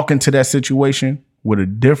you walk into that situation with a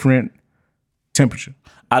different temperature?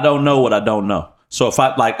 I don't know what I don't know. So if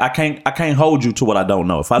I can't hold you to what I don't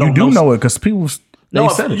know. If I don't, You do know it because people. No,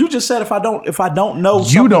 said you just said if I don't know,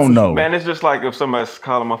 you don't know. Man, it's just like if somebody's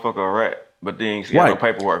calling a motherfucker a rat, but then you got no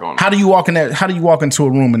paperwork on it. How do you walk into a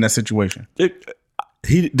room in that situation? Where's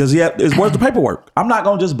the paperwork? I'm not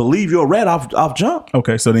gonna just believe you're a rat off jump.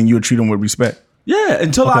 Okay, so then you would treat him with respect. Yeah,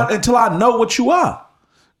 until I know what you are.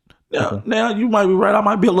 Now you might be right. I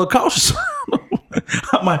might be a little cautious.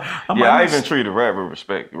 I even treat a rat with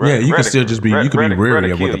respect. You can still just be. You can be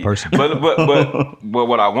wary of what the person. But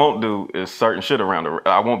what I won't do is certain shit around the rat.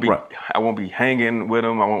 I won't be hanging with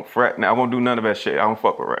them. I won't fret. I won't do none of that shit. I don't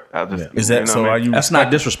fuck with rat. I just is that so? Are you? That's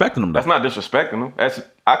not disrespecting them. That's not disrespecting them.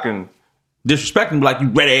 I can disrespect them like you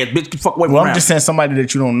rat ass bitch. Fuck away from I'm just saying somebody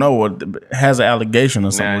that you don't know or has an allegation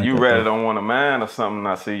or something. Now you rather don't want a man or something.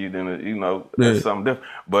 I see you, then that's something different.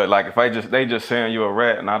 But like if they just saying you a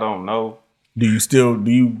rat and I don't know. Do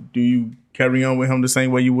you carry on with him the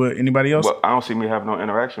same way you would anybody else? Well, I don't see me having no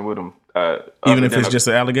interaction with him. Even if it's just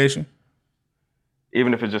an allegation?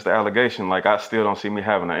 Even if it's just an allegation, like I still don't see me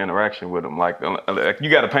having an interaction with him. Like you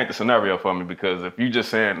got to paint the scenario for me, because if you just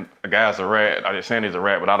saying a guy's a rat, I just saying he's a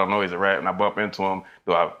rat, but I don't know he's a rat, and I bump into him,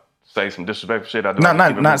 do I say some disrespectful shit? I do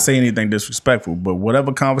not say anything disrespectful, but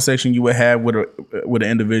whatever conversation you would have with an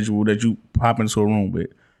individual that you pop into a room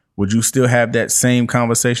with, would you still have that same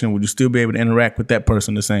conversation? Would you still be able to interact with that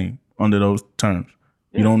person the same under those terms?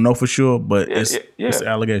 Yeah. You don't know for sure, but it's an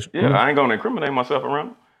allegation. Yeah, I ain't gonna incriminate myself around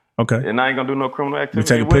him. Okay. And I ain't gonna do no criminal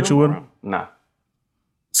activity. You take a picture with him? Nah.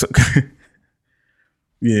 So,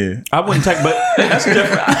 yeah. I wouldn't take, but that's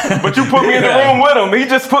different. But you put me in the room with him. He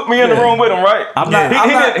just put me in the room with him, right?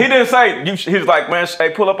 He didn't say, he's like, man,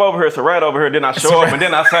 hey, pull up over here. It's a rat over here. Then I show up and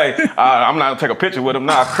then I say, I'm not gonna take a picture with him.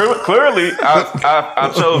 Nah, clearly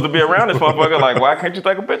I chose to be around this motherfucker. Like, why can't you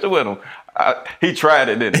take a picture with him? He tried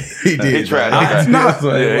it, didn't he? He did. He tried it. He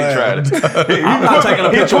tried it. I'm not taking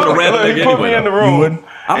a picture with a rat nigga He put me in the room.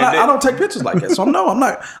 I don't take pictures like that. So no, I'm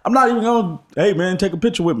not even going, hey man, take a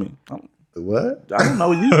picture with me. What? I don't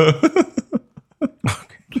know you.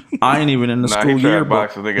 I ain't even in the school yearbook.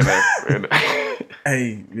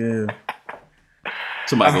 Hey, yeah.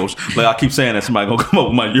 Somebody goes, like I keep saying that, somebody gonna come up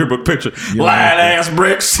with my yearbook picture. Lying ass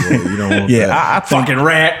bricks. Yeah, you don't want that. I fucking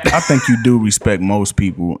rat. I think you do respect most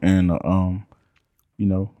people, and they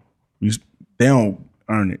don't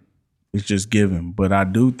earn it. It's just given. But I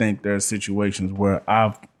do think there are situations where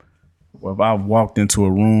I've walked into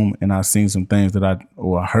a room and I've seen some things I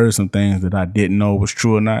heard some things that I didn't know was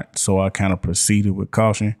true or not. So I kind of proceeded with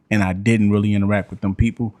caution, and I didn't really interact with them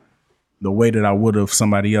people the way that I would have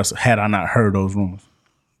somebody else had I not heard those rumors.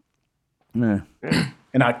 Yeah.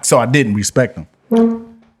 And I didn't respect them.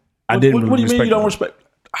 What do you mean you don't respect?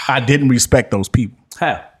 I didn't respect those people.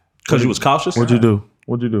 How? Because you was cautious? What'd you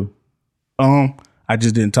do? I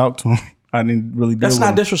just didn't talk to them. I didn't really deal That's with not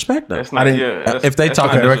them. disrespect though. That's not, if they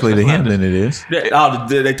talking directly to him, then it is.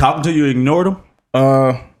 They talking to you, ignored them?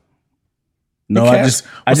 No, I just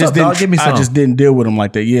didn't deal with them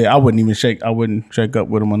like that. Yeah, I wouldn't shake up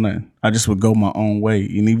with them or nothing. I just would go my own way.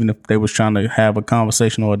 And even if they was trying to have a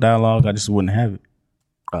conversation or a dialogue, I just wouldn't have it.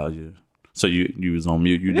 Oh yeah. So you was on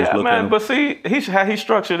mute. You just looked at him. But see, how he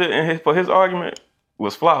structured it and for his argument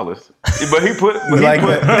was flawless. But he put me in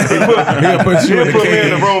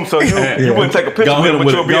the room so you wouldn't take a picture with him,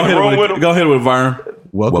 but you'll be in the room with him. Go ahead with Vern.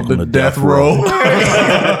 Welcome to death row.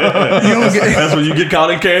 That's when you get caught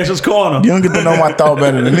in Cash's corner. You don't get to know my thought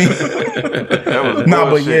better than me.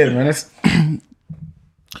 But yeah, man.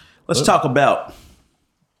 Let's talk about.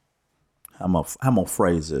 I'm gonna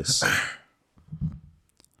phrase this.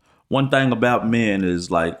 One thing about men is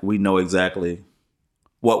like we know exactly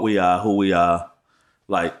what we are, who we are.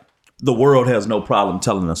 Like the world has no problem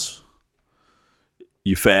telling us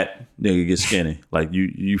you fat, nigga get skinny. Like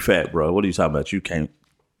you fat, bro. What are you talking about? You can't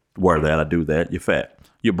wear that or do that. You're fat.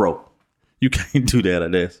 You're broke. You can't do that or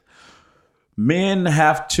this. Men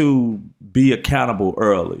have to be accountable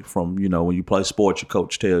early from, when you play sports, your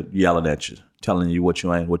coach yelling at you, telling you what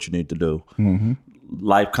you ain't, what you need to do. Mm-hmm.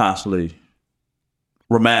 Life constantly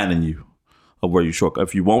reminding you of where you shortcut.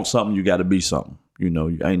 If you want something, you got to be something.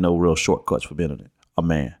 You ain't no real shortcuts for being a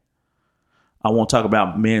man. I want to talk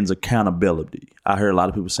about men's accountability. I hear a lot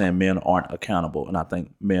of people saying men aren't accountable, and I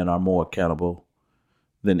think men are more accountable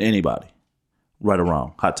than anybody. Right or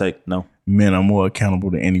wrong? Hot take? No? men are more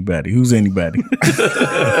accountable than anybody. Who's anybody? Say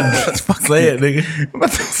it, nigga.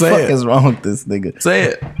 What the fuck is wrong with this nigga? Say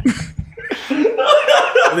it.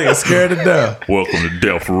 Nigga scared to death. Welcome to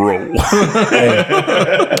Death Row.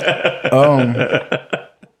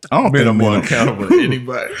 I don't Men think are more men accountable than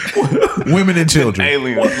anybody. Women and children.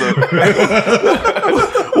 Aliens.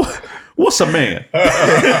 Look. What's a man?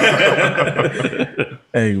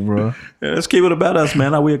 Hey, bro. Yeah, let's keep it about us,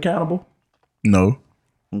 man. Are we accountable? No.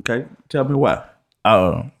 Okay, tell me why.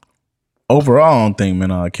 Overall, I don't think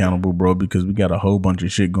men are accountable, bro, because we got a whole bunch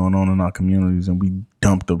of shit going on in our communities, and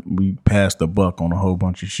we passed the buck on a whole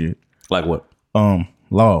bunch of shit. Like what?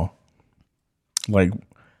 Law. Like,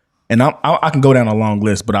 and I can go down a long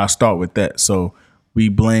list, but I'll start with that. So we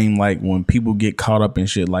blame, like, when people get caught up in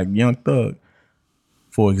shit, like Young Thug,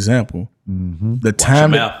 for example. The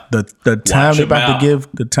time the time they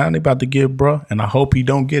about to give, bro, and I hope he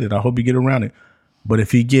don't get it. I hope he get around it. But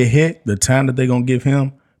if he get hit, the time that they gonna give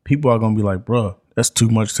him, people are gonna be like, bro, that's too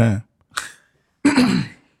much time.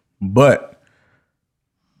 But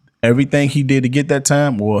everything he did to get that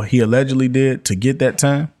time, or he allegedly did to get that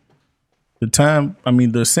time,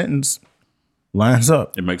 the sentence lines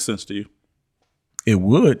up. It makes sense to you? It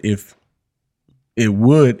would if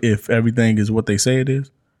everything is what they say it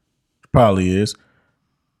is. Probably is.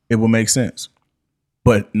 It will make sense.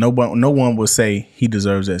 But no one will say he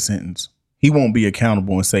deserves that sentence. He won't be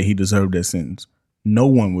accountable and say he deserved that sentence. No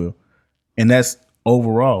one will. And that's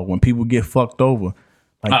overall when people get fucked over.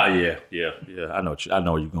 Like, yeah. I know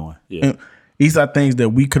where you're going. Yeah. These are things that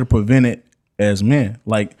we could have prevented as men.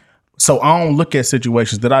 Like, so I don't look at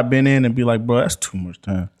situations that I've been in and be like, bro, that's too much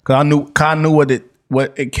time. Cause I knew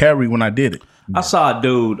what it carried when I did it. I saw a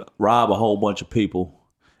dude rob a whole bunch of people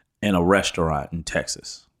in a restaurant in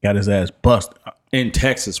Texas. Got his ass busted. In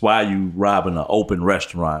Texas, why are you robbing an open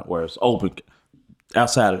restaurant where it's open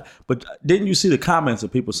outside of it? But didn't you see the comments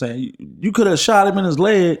of people saying you could have shot him in his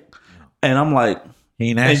leg? And I'm like, he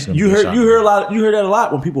ain't asking. You heard that a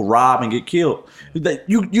lot when people rob and get killed.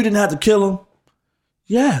 You didn't have to kill him.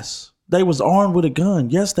 Yes, they was armed with a gun.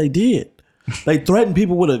 Yes, they did. They threatened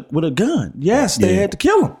people with a gun. Yes, they had to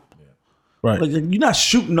kill him. Right. Like, you're not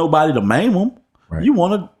shooting nobody to maim them. Right. You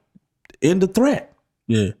want to end the threat.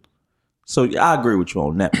 Yeah. So I agree with you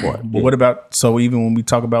on that part. But what about, so even when we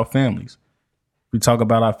talk about families, we talk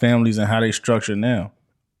about our families and how they structure now.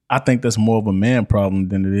 I think that's more of a man problem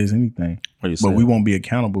than it is anything. But we won't be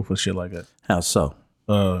accountable for shit like that. How so?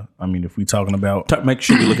 If we talking about, make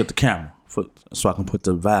sure you look at the camera so I can put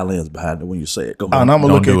the violins behind it when you say it. Go ahead. And I'm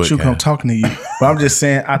gonna look at you. I'm talking to you. But I'm just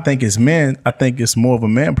saying, I think it's men. I think it's more of a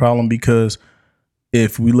man problem because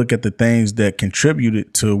if we look at the things that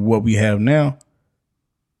contributed to what we have now,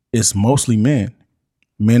 it's mostly men.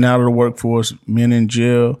 Men out of the workforce, men in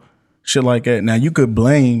jail, shit like that. Now you could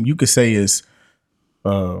say it's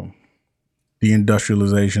the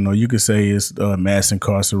industrialization, or you could say it's mass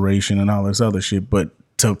incarceration and all this other shit. But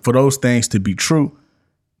for those things to be true,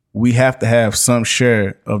 we have to have some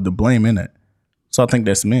share of the blame in it. So I think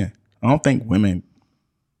that's men. I don't think women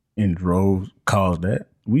in droves caused that.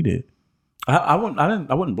 We did. I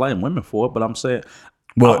wouldn't blame women for it, but I'm saying,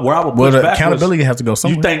 Well, where I would push back accountability has to go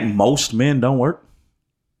somewhere. You think most men don't work?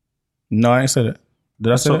 No, I ain't said that.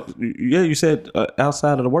 Did I say that? Yeah, you said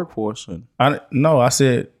outside of the workforce. I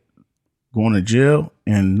said going to jail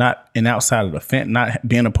and outside of the not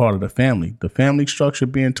being a part of the family structure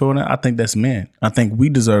being torn out. I think that's men. I think we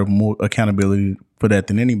deserve more accountability for that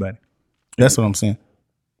than anybody. That's what I'm saying.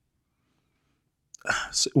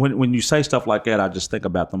 When you say stuff like that, I just think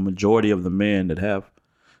about the majority of the men that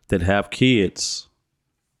have kids.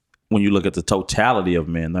 When you look at the totality of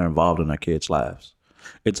men, they're involved in their kids' lives.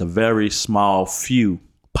 It's a very small few,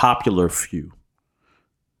 popular few,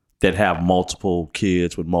 that have multiple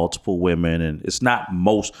kids with multiple women, and it's not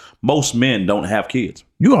most men don't have kids.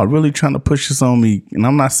 You are really trying to push this on me, and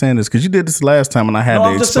I'm not saying this because you did this last time, and I had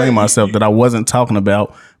to explain myself that I wasn't talking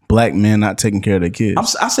about black men not taking care of their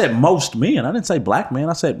kids. I said most men. I didn't say black men.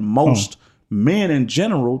 I said most men in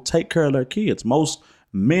general take care of their kids. Most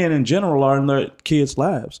men in general are in their kids'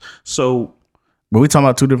 lives. So, but we talking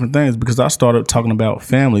about two different things because I started talking about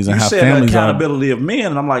families and how families the accountability of men,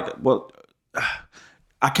 and I'm like, well,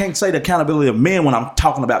 I can't say the accountability of men when I'm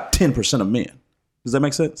talking about 10% of men. Does that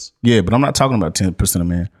make sense? Yeah, but I'm not talking about 10% of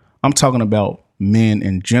men. I'm talking about men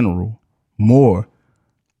in general. More,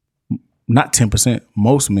 not 10%.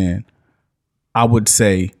 Most men, I would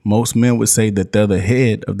say, most men would say that they're the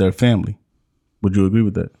head of their family. Would you agree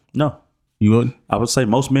with that? No. You would? I would say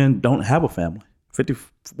most men don't have a family.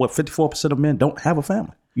 54% of men don't have a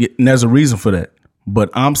family. Yeah, and there's a reason for that. But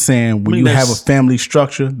I'm saying when you have a family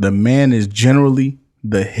structure, the man is generally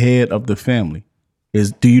the head of the family.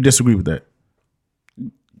 Do you disagree with that?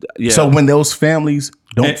 Yeah. So when those families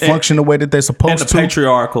don't function the way that they're supposed to,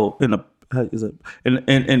 patriarchal in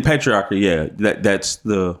patriarchy, yeah, that's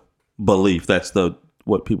the belief. That's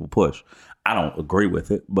what people push. I don't agree with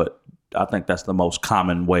it, but I think that's the most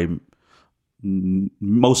common way.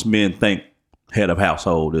 Most men think head of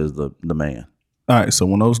household is the man. All right. So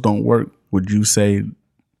when those don't work, would you assign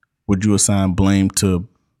blame to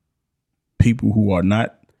people who are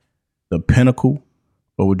not the pinnacle,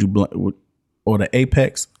 or would you blame or the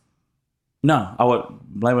apex? No, I would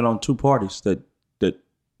blame it on two parties that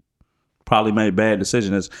probably made bad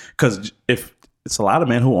decisions. Because if it's a lot of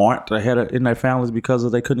men who aren't the head in their families because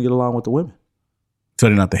they couldn't get along with the women. So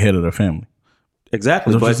they're not the head of their family.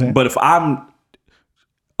 Exactly. But if I'm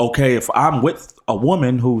with a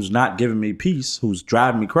woman who's not giving me peace, who's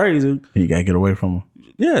driving me crazy, you gotta get away from her.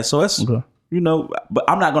 Yeah, so that's but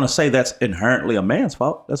I'm not gonna say that's inherently a man's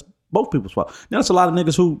fault. That's both people's fault. Now, there's a lot of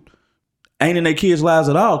niggas who ain't in their kids' lives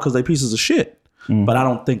at all because they pieces of shit. But I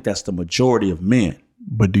don't think that's the majority of men.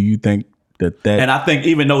 But do you think that? And I think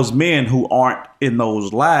even those men who aren't in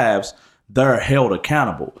those lives, they're held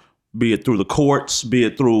accountable, be it through the courts, be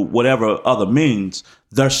it through whatever other means.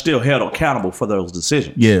 They're still held accountable for those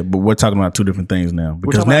decisions. Yeah, but we're talking about two different things now.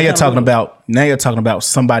 Because now you're talking about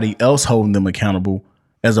somebody else holding them accountable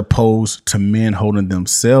as opposed to men holding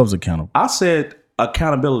themselves accountable. I said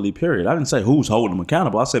accountability, period. I didn't say who's holding them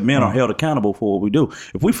accountable. I said men are held accountable for what we do.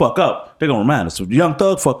 If we fuck up, they're going to remind us. If Young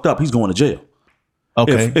Thug fucked up, he's going to jail.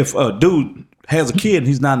 Okay. If a dude has a kid and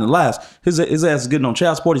he's not in the lives, his ass is getting on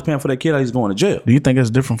child support, he's paying for that kid, he's going to jail. Do you think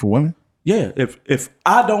that's different for women? Yeah. If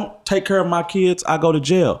I don't take care of my kids, I go to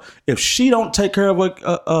jail. If she don't take care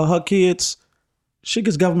of her kids, she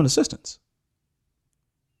gets government assistance.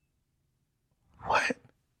 What?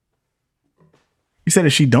 You said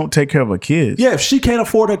if she don't take care of her kids? Yeah, if she can't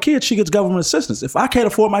afford her kids, she gets government assistance. If I can't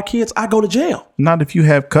afford my kids, I go to jail. Not if you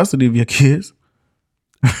have custody of your kids.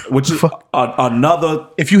 Which is another.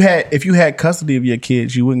 If you had custody of your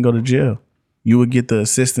kids, you wouldn't go to jail. You would get the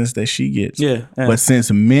assistance that she gets. Yeah. But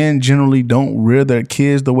since men generally don't rear their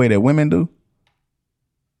kids the way that women do,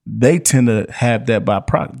 they tend to have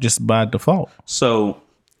that just by default. So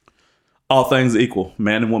all things equal,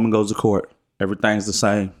 man and woman goes to court. Everything's the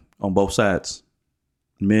same on both sides.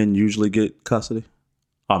 Men usually get custody.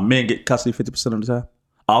 Men get custody 50% of the time.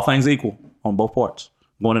 All things equal on both parts.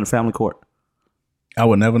 Going into family court. I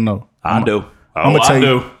would never know. I do. I'm gonna tell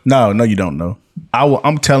you. No, you don't know.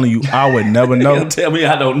 I'm telling you, I would never know. Don't tell me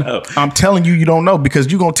I don't know. I'm telling you, you don't know because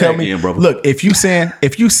you're gonna tell me. Look, if you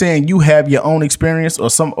saying you have your own experience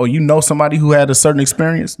or you know somebody who had a certain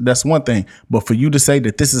experience, that's one thing. But for you to say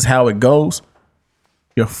that this is how it goes,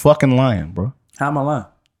 you're fucking lying, bro. How am I lying?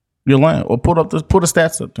 You're lying. Or put the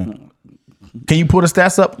stats up then. Can you put the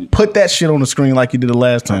stats up? Put that shit on the screen like you did the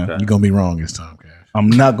last time. Okay. You're gonna be wrong this time, Cash. I'm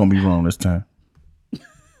not gonna be wrong this time.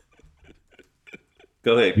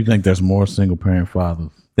 Go ahead. You think there's more single parent fathers?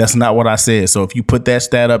 That's not what I said. So if you put that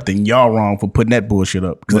stat up, then y'all wrong for putting that bullshit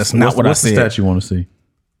up. Because that's not what I said. What's the stat you want to see?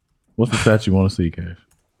 What's the stat you want to see, Cash?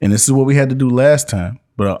 And this is what we had to do last time.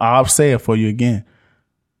 But I'll say it for you again.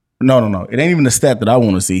 No. It ain't even the stat that I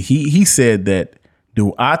want to see. He said that,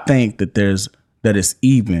 do I think that it's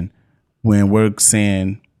even when we're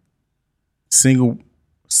saying single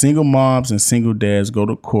moms and single dads go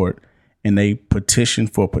to court and they petition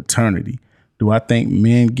for paternity? Do I think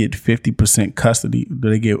men get 50% custody?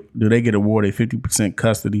 Do they get awarded 50%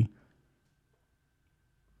 custody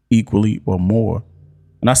equally or more?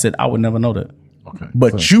 And I said I would never know that. Okay.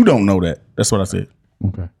 But you don't know that. That's what I said.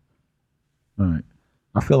 Okay. All right.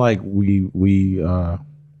 I feel like we the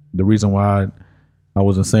reason why I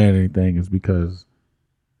wasn't saying anything is because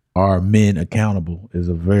are men accountable is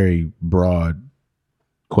a very broad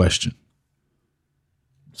question.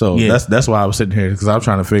 So yeah. that's why I was sitting here, because I'm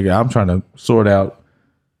trying to sort out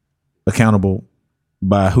accountable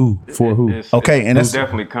by who, for who. It's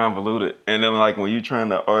definitely convoluted. And then like when you're trying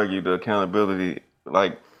to argue the accountability,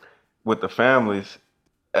 like with the families,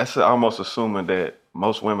 that's almost assuming that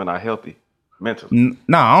most women are healthy mentally.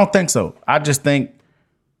 No, I don't think so. I just think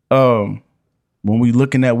when we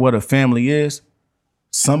looking at what a family is,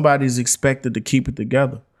 somebody's expected to keep it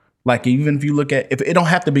together. Like even if you look at, if it don't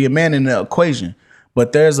have to be a man in the equation,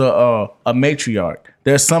 but there's a matriarch.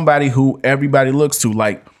 There's somebody who everybody looks to.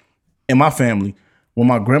 Like in my family, when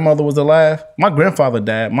my grandmother was alive, my grandfather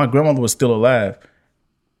died. My grandmother was still alive.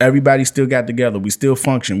 Everybody still got together. We still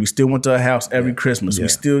functioned. We still went to her house every Christmas. We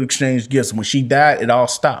still exchanged gifts. When she died, it all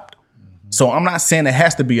stopped. So I'm not saying it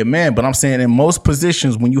has to be a man, but I'm saying in most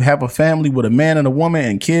positions, when you have a family with a man and a woman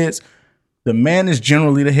and kids, the man is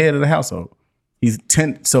generally the head of the household.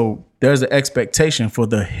 So there's an expectation for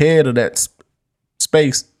the head of that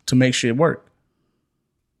space to make shit work.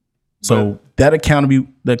 So the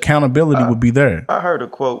accountability would be there. I heard a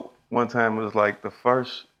quote one time. It was like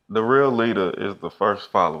the real leader is the first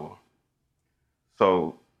follower.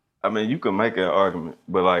 So, I mean, you can make an argument,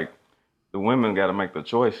 but like the women got to make the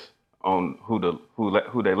choice on who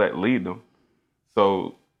they let lead them.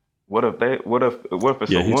 So, what if it's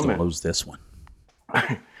a he's woman? gonna lose this one.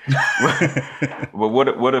 But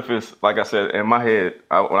what if it's like I said in my head?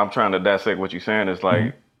 When I'm trying to dissect what you're saying, it's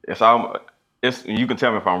like it's you can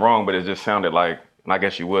tell me if I'm wrong, but it just sounded like, and I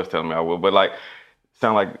guess you was telling me I would, but like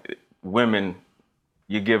sound like women,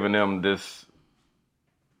 you're giving them this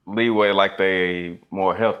leeway, like they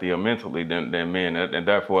more healthier mentally than men, and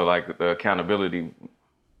therefore like the accountability,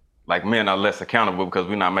 like men are less accountable because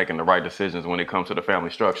we're not making the right decisions when it comes to the family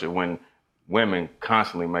structure. When women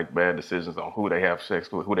constantly make bad decisions on who they have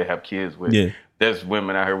sex with, who they have kids with. Yeah. There's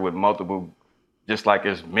women out here with multiple, just like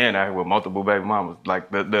there's men out here with multiple baby mamas.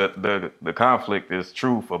 Like the conflict is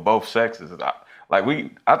true for both sexes. I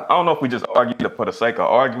don't know if we just argued for the sake of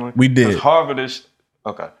arguing. We did. Harvard is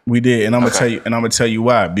okay. We did, and I'm gonna tell you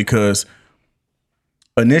why. Because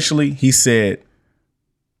initially he said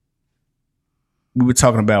we were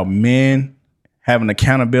talking about men having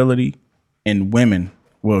accountability and women.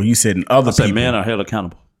 Well, you said in other people. Men are held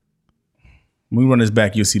accountable. When we run this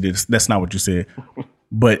back, you'll see this. That's not what you said.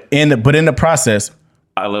 But in the process,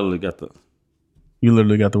 I literally got you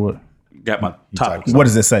literally got the what? Got my topic. What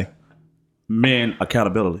does it say? Men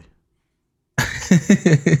accountability.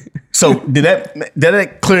 So did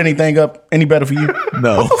that clear anything up any better for you?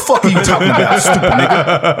 No. What the fuck are you talking about, stupid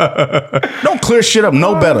nigga? Don't clear shit up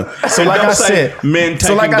no better. So like I said,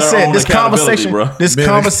 this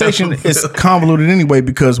conversation is convoluted anyway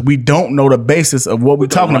because we don't know the basis of what we're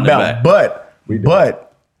talking about. But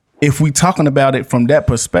if we talking about it from that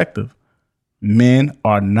perspective, men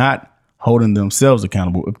are not holding themselves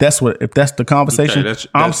accountable. If that's the conversation,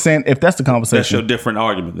 I'm saying if that's the conversation, that's your different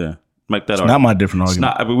argument there. Make that argument. Not my different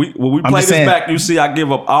argument. It's not. I mean, when we play this back, you see I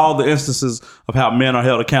give up all the instances of how men are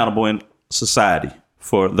held accountable in society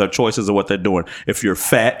for their choices of what they're doing. If you're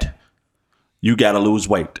fat, you got to lose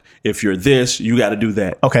weight. If you're this, you got to do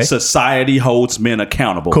that. Okay. Society holds men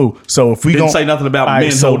accountable. Cool. So if we didn't say nothing about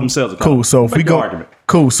men holding themselves accountable. Cool. So if we go argument.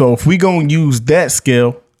 Cool. So if we gonna use that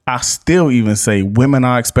scale, I still even say women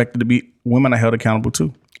are held accountable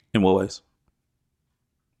too. In what ways?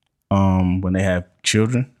 When they have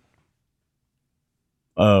children.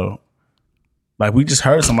 Like we just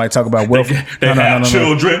heard somebody talk about welfare. They have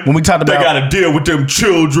children. When we talked about, they got to deal with them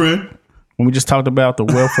children. When we just talked about the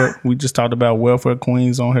welfare, we just talked about welfare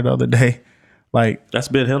queens on here the other day. Like that's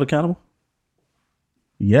been held accountable.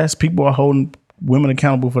 Yes, people are holding women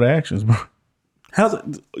accountable for their actions, bro. How's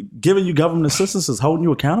it giving you government assistance is holding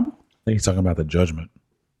you accountable? I think he's talking about the judgment.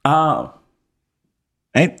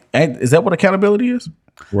 Is that what accountability is?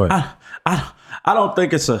 What? I don't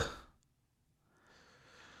think it's a.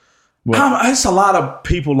 It's a lot of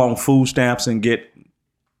people on food stamps and get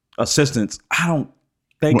assistance. I don't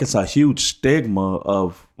think it's a huge stigma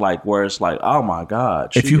of like where it's like, oh my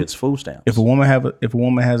God, she gets food stamps. If a woman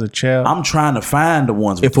has a child, I'm trying to find the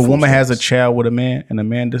ones. If a woman has a child with a man and the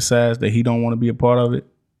man decides that he don't want to be a part of it,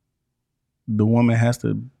 the woman has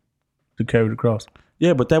to carry the cross.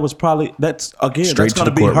 Yeah, but that's going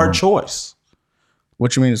to be her choice.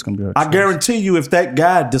 What you mean it's going to be her choice? I guarantee you, if that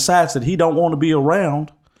guy decides that he don't want to be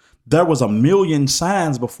around. There was a million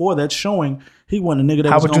signs before that showing he wasn't a nigga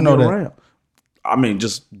that was going to be around. I mean,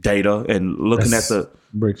 just data and looking at the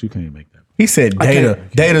bricks. You can't make that. He said data.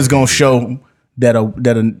 Data's going to show that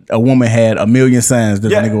a woman had a million signs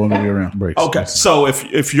that a nigga wasn't going to be around. Bricks. Okay, so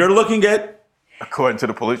if you're looking at according to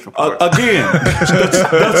the police report again,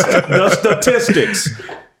 the statistics,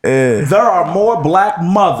 there are more black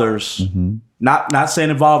mothers. Not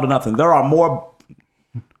saying involved or nothing. There are more.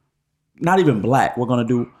 Not even black.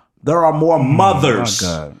 There are more mothers. Oh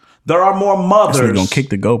God. There are more mothers. We're going to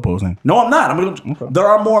kick the goalpost in. No, I'm not. There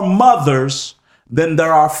are more mothers than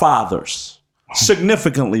there are fathers.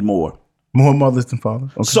 Significantly more. More mothers than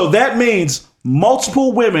fathers? Okay. So that means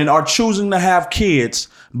multiple women are choosing to have kids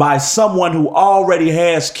by someone who already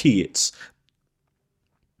has kids.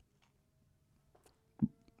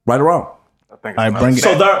 Right or wrong? All right, bring it.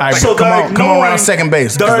 So come on around second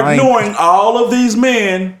base. They're ignoring all of these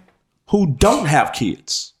men who don't have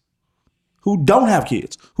kids. Who don't come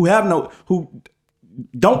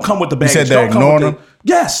with the baggage. You said they're ignoring them?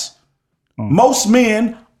 Yes. Most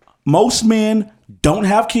men don't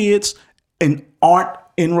have kids and aren't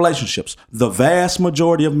in relationships. The vast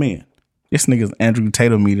majority of men. This nigga's Andrew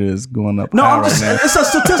Tatum meter is going up. No, right now. It's a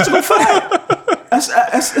statistical fact.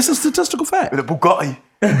 It's a statistical fact. The Bugatti.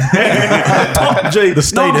 Jay, The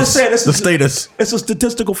status. No, I'm just saying, The status. It's a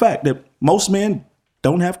statistical fact that most men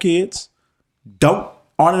don't have kids, aren't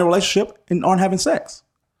in a relationship, and aren't having sex.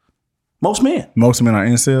 Most men. Most men are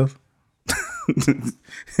incels.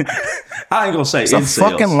 I ain't gonna say It's a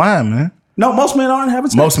fucking lie, man. No, most men aren't having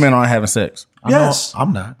sex. Most men aren't having sex. Yes.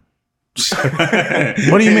 I'm not.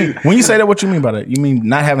 What do you mean? When you say that, what you mean by that? You mean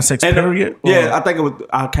not having sex, period? Yeah, I think it was.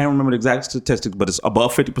 I can't remember the exact statistics, but it's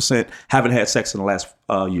above 50% haven't had sex in the last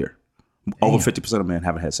year. Over 50% of men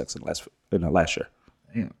haven't had sex in the last year.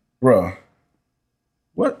 Damn. Bro.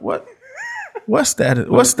 What status?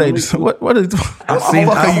 What status? What is? I've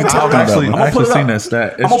actually seen that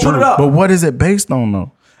stat. I'm gonna put it up. But what is it based on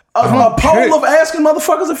though? A poll of asking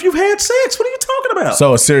motherfuckers if you've had sex. What are you talking about?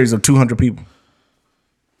 So a series of 200 people.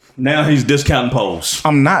 Now he's discounting polls.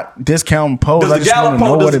 I'm not discounting polls. Does the Gallup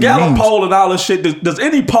poll and all this shit? Does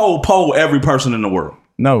any poll every person in the world?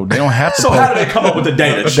 No, they don't have to. So poll. how do they come up with the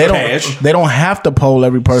data? They don't have to poll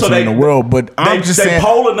every person in the world. But I'm just saying, they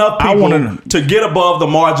poll enough people to get above the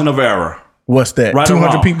margin of error. What's that? Right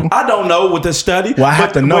 200 people? I don't know with this study. Well, I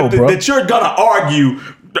have to know, bro. That you're gonna argue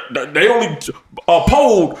they only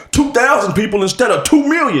polled 2,000 people instead of 2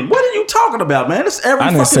 million. What are you talking about, man? It's every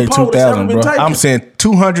I didn't say fucking poll that's ever 2,000, been bro. taken. I'm saying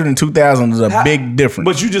 200 and 2,000 is a big difference.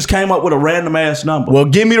 But you just came up with a random ass number. Well,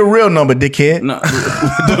 give me the real number, dickhead. No.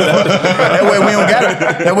 That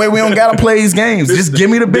way we don't gotta play these games. Just give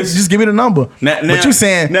me the number. But you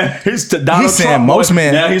saying he's Donald Trump, most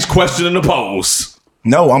men. Now he's questioning the polls.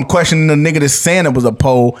 No, I'm questioning the nigga that's saying it was a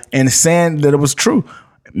poll and saying that it was true.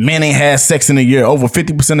 Men ain't had sex in a year. Over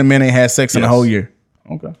 50% of men ain't had sex in a whole year.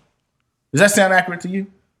 Okay. Does that sound accurate to you?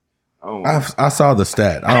 Oh, I saw the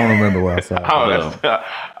stat. I don't remember where I saw it.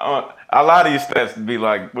 A lot of these stats be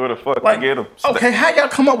like, where the fuck you get them? Okay, how y'all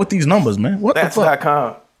come up with these numbers, man? What the fuck?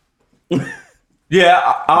 Stats.com.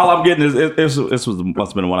 Yeah, all I'm getting is this must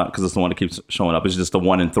have been the one because it's the one that keeps showing up. It's just the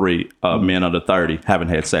 1 in 3 men under 30 haven't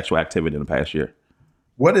had sexual activity in the past year.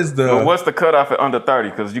 What is the? Well, what's the cutoff at under 30?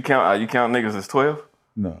 Because you count niggas as 12.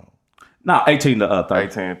 No, 18 to 30.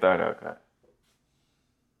 18 and 30. Okay.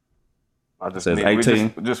 I just says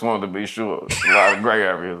 18. We just wanted to be sure. There's a lot of gray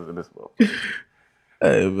areas in this book.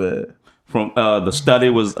 hey man. From the study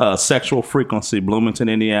was sexual frequency, Bloomington,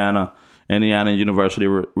 Indiana University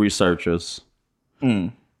researchers. How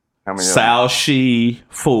many? Sao Shi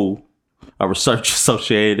Fu, a research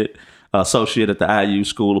associate at the IU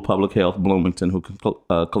School of Public Health, Bloomington, who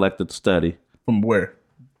collected the study. From where?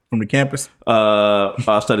 From the campus?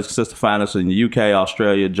 Our studies consist of findings in the UK,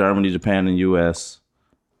 Australia, Germany, Japan, and US.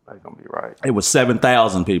 That's gonna be right. It was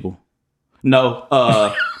 7,000 people. No,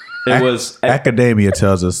 it was Academia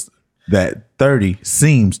tells us that 30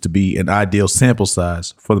 seems to be an ideal sample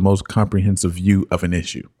size for the most comprehensive view of an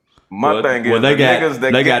issue. My thing is, they the niggas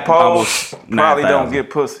that get polls probably don't get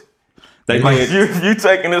pussy. If you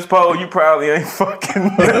taking this poll, you probably ain't fucking.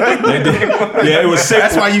 Yeah, it was 6.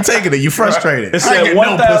 That's why you taking it. You frustrated. It said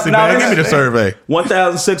no pussy, man. Give me the survey.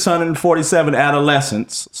 1,647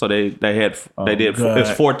 adolescents. So they did.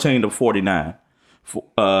 It's 14 to 49,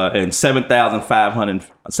 and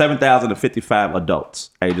 7,055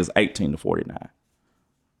 adults, ages 18 to 49.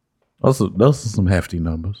 Those are some hefty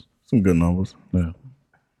numbers. Some good numbers. Yeah.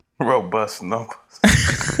 Robust numbers.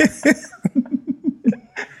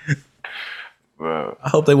 Bro. I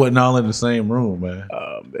hope they wasn't all in the same room, man.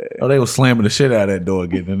 Oh, man. Oh, they was slamming the shit out of that door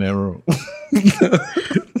getting in that room.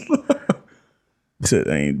 Shit,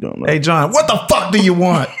 they ain't doing Hey, John, what the fuck do you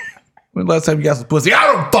want? When last time you got some pussy?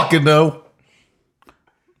 I don't fucking know.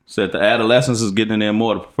 Said the adolescents is getting in there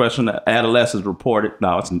more. The professional adolescents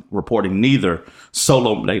reporting neither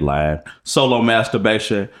solo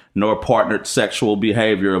masturbation nor partnered sexual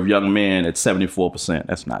behavior of young men at 74%.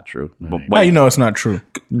 That's not true. But How you know it's not true?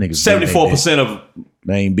 74% of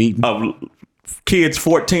they ain't beating. Of kids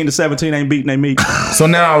 14 to 17 ain't beating their meat. So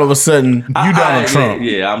now all of a sudden you Donald Trump.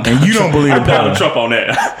 Yeah, and you don't believe I'm the Donald Trump on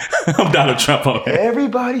that. I'm Donald Trump on that.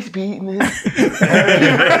 Everybody's beating it.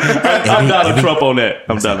 I'm Donald Trump on that.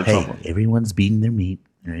 I'm Donald Trump on that. Everyone's beating their meat,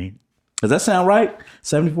 right? Does that sound right?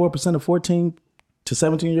 74% of 14 to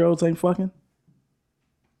 17-year-olds ain't fucking?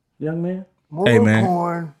 Young man? Hey, man.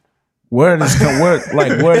 Porn. Where this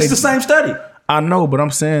It's the same study. I know, but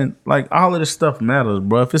I'm saying like all of this stuff matters,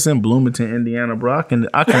 bro. If it's in Bloomington, Indiana, bro, I can. They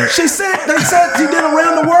said she did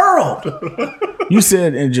around the world. You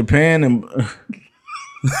said in Japan and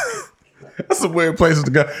That's some weird places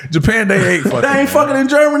to go. Japan, they ain't fucking. They ain't fucking in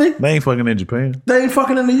Germany. They ain't fucking in Japan. They ain't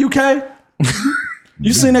fucking in the UK.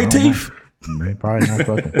 You seen their teeth? They probably not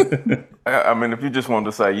fucking. I mean, if you just wanted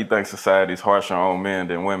to say you think society's harsher on men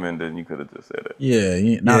than women, then you could have just said it.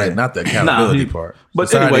 Yeah, not the accountability part. But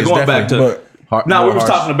Society anyway, is going back to definitely now, more what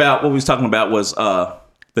harsh. we was talking about was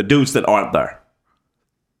the dudes that aren't there.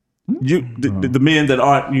 The men that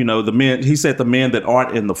aren't, the men. He said the men that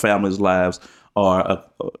aren't in the family's lives are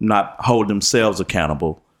not holding themselves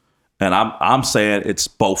accountable, and I'm saying it's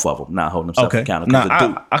both of them not holding themselves accountable.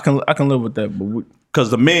 Nah, I can live with that, but because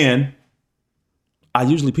the men are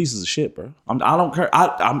usually pieces of shit, bro. I don't care.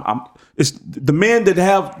 It's the men that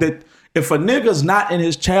have that. If a nigga's not in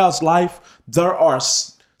his child's life, there are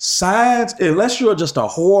signs. Unless you're just a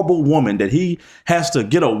horrible woman that he has to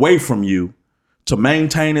get away from you to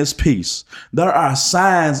maintain his peace, there are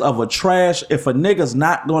signs of a trash. If a nigga's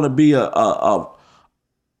not going to be a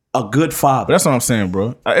good father, that's what I'm saying,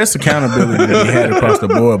 bro. It's accountability to be had across the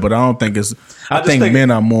board, but I don't think it's. I think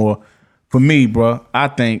men are more. For me, bro, I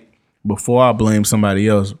think before I blame somebody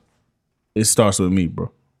else, it starts with me, bro.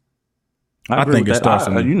 I think it starts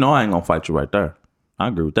with me. I ain't gonna fight you right there. I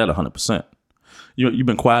agree with that 100%. You've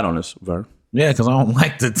been quiet on this, Ver. Yeah, because I don't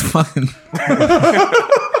like the fucking.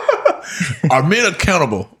 Are men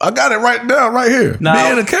accountable? I got it right now, right here.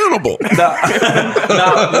 Men accountable.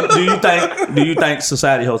 Now, do you think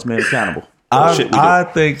society holds men accountable? I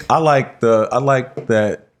think I like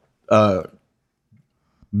that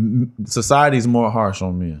society's more harsh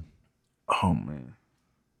on men. Oh man,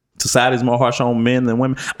 society's more harsh on men than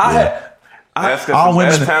women. All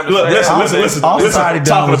women. Listen. All society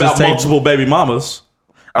Talking does about is multiple baby mamas.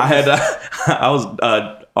 I was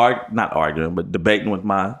not arguing, but debating with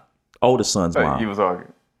my oldest son's mom. He was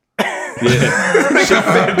arguing. Yeah.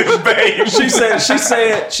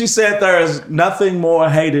 She said there is nothing more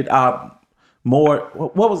hated. What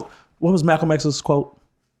was Malcolm X's quote?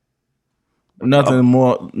 Nothing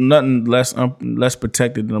less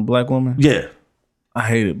protected than a black woman. Yeah, I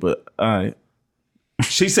hate it, but I.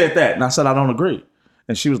 She said that, and I said I don't agree.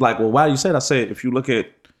 And she was like, "Well, why do you say it?" I said, "If you look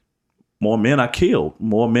at more men are killed,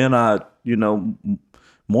 more men are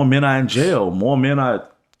more men are in jail, more men are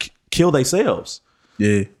kill themselves.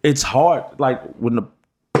 Yeah, it's hard. Like when the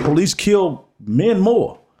police kill men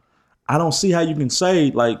more, I don't see how you can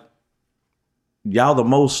say like y'all the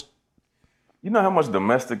most." You know how much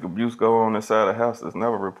domestic abuse go on inside a house that's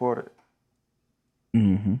never reported?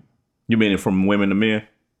 Mm-hmm. You mean it from women to men?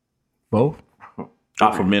 Both?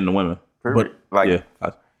 Not from men to women. But like,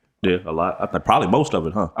 a lot. I think probably most of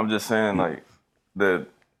it, huh? I'm just saying, like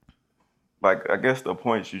I guess the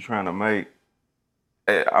points you're trying to make.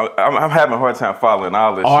 I'm having a hard time following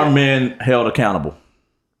all this. Are men held accountable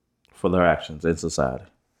for their actions in society?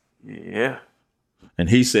 Yeah. And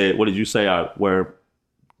he said, "What did you say? Where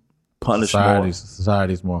punished more?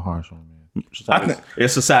 Society's more harsh on men.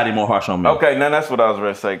 Is society more harsh on men?" Okay, now that's what I was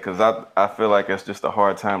ready to say because I feel like it's just a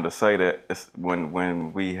hard time to say that. It's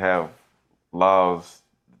when we have laws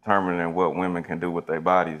determining what women can do with their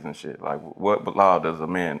bodies and shit. Like, what law does a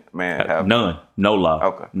man have? None. No law.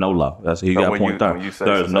 Okay. No law. That's he got a point there.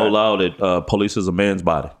 There is no law that polices a man's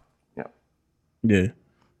body. Yeah.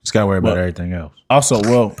 Just gotta worry about everything else. Also,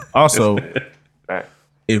 Right.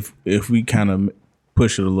 if we kind of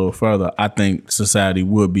push it a little further, I think society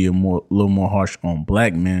would be a little more harsh on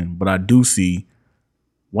black men, but I do see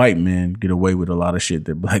white men get away with a lot of shit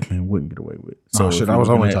that black men wouldn't get away with. So I was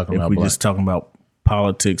only talking about if we black. just talking about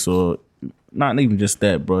politics or not even just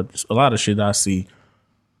that, bro. Just a lot of shit I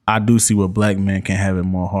do see where black men can have it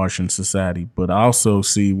more harsh in society, but I also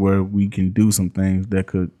see where we can do some things that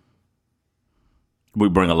could. We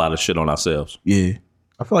bring a lot of shit on ourselves. Yeah.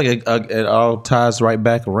 I feel like it all ties right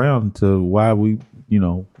back around to why we,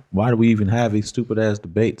 why do we even have these stupid ass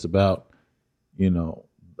debates about,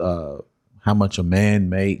 how much a man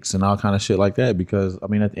makes and all kind of shit like that? Because I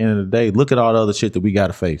mean, at the end of the day, look at all the other shit that we got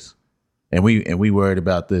to face, and we worried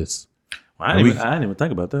about this. I didn't even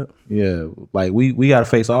think about that. Yeah, like we got to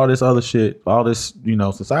face all this other shit, all this,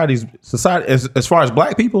 society as far as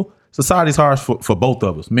black people, society's harsh for both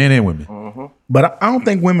of us, men and women. Mm-hmm. But I don't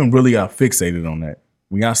think women really are fixated on that.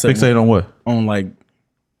 We got fixated on what? On like,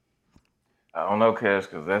 I don't know, Cash,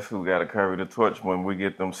 because that's who got to carry the torch when we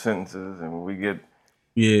get them sentences and when we get.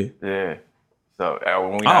 Yeah. So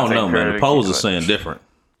when we I don't know, man. The polls are saying different.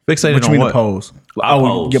 Fixated what on you mean what? The polls?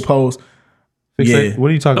 Polls. Your polls. Yeah.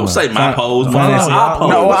 What are you talking Don't about? say my polls. No,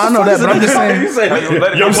 I know that, but I'm just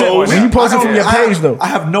saying. Your polls. When you post it from your page, though, I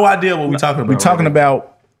have no idea what we're talking about. we're talking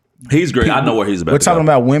about. He's great. I know where he's about. We're talking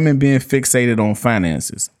about women being fixated on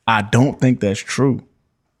finances. I don't think that's true.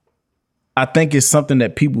 I think it's something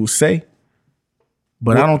that people say,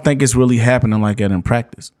 but I don't think it's really happening like that in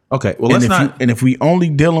practice. Okay, well, And if we only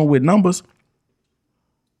dealing with numbers,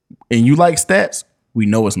 and you like stats, we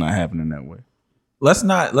know it's not happening that way. let's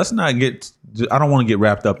not get. I don't want to get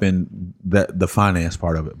wrapped up in the finance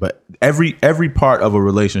part of it, but every part of a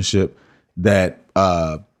relationship that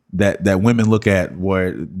women look at,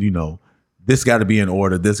 where this got to be in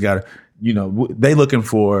order, this got to they looking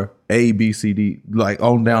for A, B, C, D, like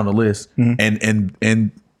on down the list,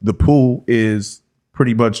 and the pool is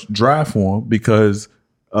pretty much dry for them because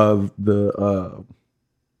of the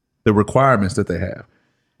requirements that they have.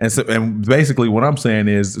 And basically what I'm saying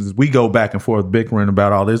is we go back and forth bickering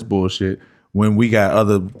about all this bullshit when we got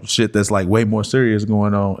other shit that's like way more serious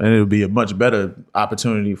going on, and it'll be a much better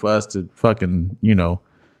opportunity for us to fucking,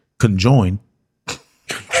 conjoin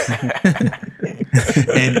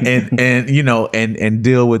and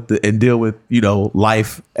deal with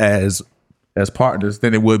life as partners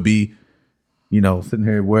than it would be sitting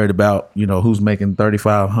here worried about who's making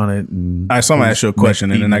 $3,500. And all right, so I'm gonna ask you a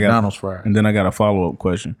question, and then McDonald's fries. And then I got a follow up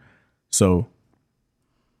question. So,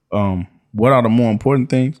 what are the more important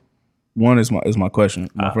things? One is my question,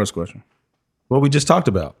 my first question. What we just talked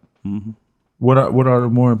about. Mm-hmm. What are the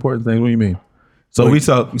more important things? What do you mean? So Well, we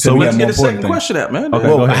talk. you So said we let's got get more a second important Question that, man. Okay.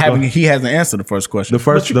 Well, go ahead. he hasn't answered the first question.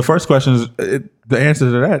 The first question is the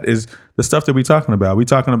answer to that is the stuff that we talking about. We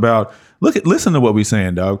talking about listen to what we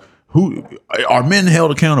saying, dog. Who are men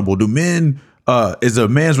held accountable? Do men is a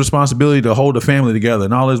man's responsibility to hold a family together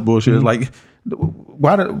and all this bullshit? Mm-hmm.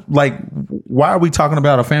 Like why are we talking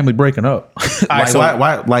about a family breaking up?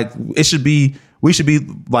 Why we should be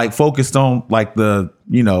like focused on like the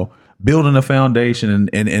building a foundation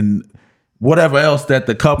and whatever else that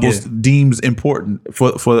the couple deems important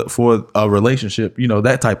for a relationship,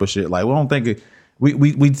 that type of shit. Like we don't think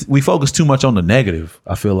we focus too much on the negative.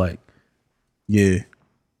 I feel like. Yeah,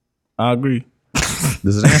 I agree.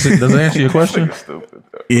 Does it answer your question? Stupid.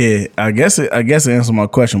 Yeah, I guess it answered my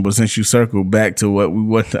question. But since you circled back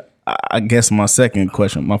to I guess my second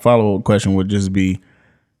question, my follow up question would just be,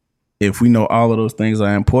 if we know all of those things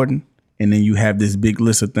are important, and then you have this big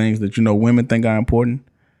list of things that women think are important,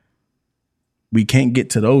 we can't get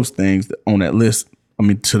to those things on that list. I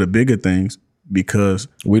mean, to the bigger things, because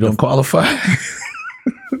We don't qualify.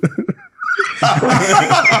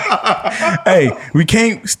 hey, we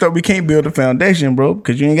can't build a foundation, bro,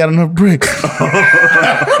 because you ain't got enough bricks.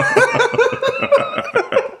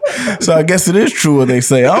 So I guess it is true what they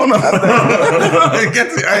say. I don't know.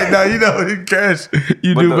 Cash,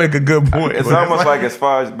 you do make a good point. It's almost like as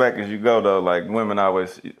far as back as you go, though. Like women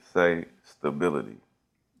always say stability.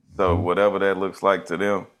 So whatever that looks like to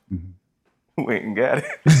them, we ain't got it.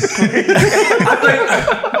 Here's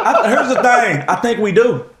the thing. I think we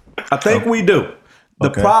do. The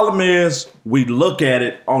problem is we look at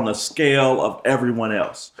it on a scale of everyone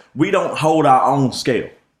else. We don't hold our own scale.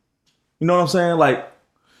 You know what I'm saying? Like,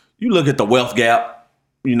 you look at the wealth gap,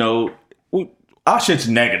 our shit's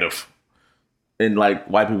negative. And like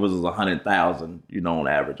white people's is 100,000, on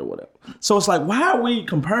average or whatever. So it's like, why are we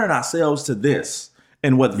comparing ourselves to this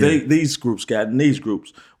and what these groups got and these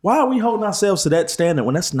groups? Why are we holding ourselves to that standard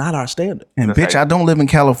when that's not our standard? And bitch, I don't live in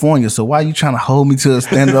California, so why are you trying to hold me to a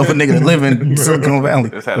standard of a nigga that live in Silicon Valley?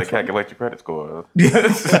 That's how they calculate your credit score.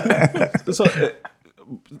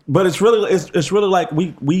 But it's really like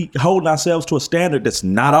we holding ourselves to a standard that's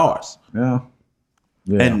not ours. Yeah.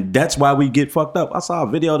 And that's why we get fucked up. I saw a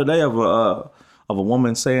video today of a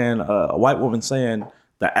woman saying, a white woman saying,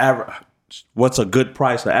 the average, what's a good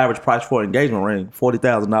price? The average price for an engagement ring,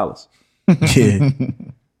 $40,000. Yeah.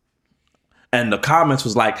 And the comments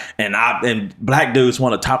was like, and black dudes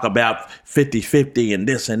want to talk about 50-50 and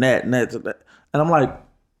this and that and that. And I'm like,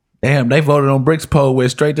 Damn, they voted on Bricks poll,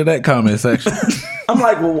 went straight to that comment section. I'm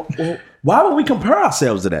like, well, why would we compare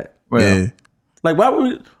ourselves to that? Yeah. Like, why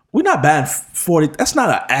would we're not buying 40? That's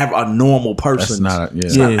not a normal person.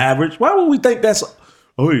 It's not average. Why would we think that's?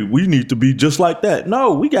 Oh, we need to be just like that.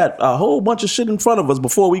 No, we got a whole bunch of shit in front of us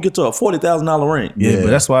before we get to a $40,000 ring. Yeah,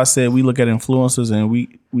 but that's why I said we look at influencers and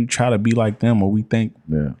we try to be like them, or we think,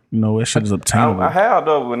 that shit is obtainable. How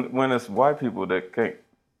though when it's white people that can't,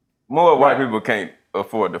 more white people can't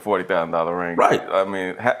afford the $40,000 ring. Right. I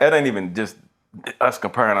mean, that ain't even just us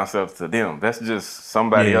comparing ourselves to them. That's just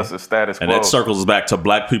somebody else's status quo. And that circles us back to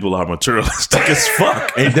black people are materialistic as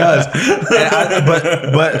fuck. It does.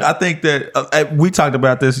 But I think that we talked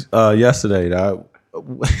about this yesterday. Dog.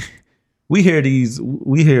 We hear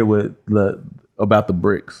about the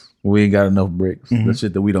bricks. We ain't got enough bricks. The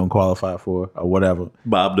shit that we don't qualify for or whatever.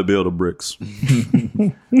 Bob the Builder bricks.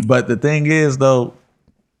 But the thing is, though,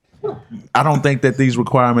 I don't think that these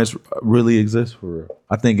requirements really exist for real.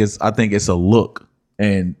 I think it's a look,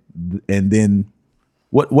 and then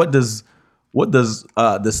what does what does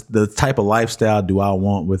the type of lifestyle do I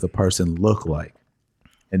want with a person look like?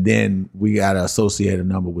 And then we gotta associate a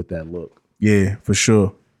number with that look. Yeah, for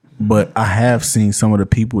sure. But I have seen some of the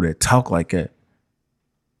people that talk like that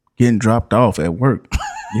getting dropped off at work.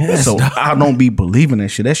 Yes, So I don't be believing that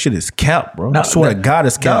shit. That shit is cap, bro. I swear to God,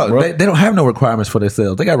 it's cap, bro. They don't have no requirements for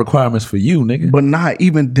themselves. They got requirements for you, nigga. But not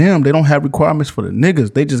even them. They don't have requirements for the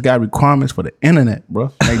niggas. They just got requirements for the internet,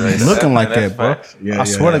 bro. They be looking like that, bro. I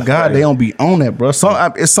swear to God, they don't be on that, bro.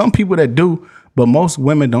 It's some people that do, but most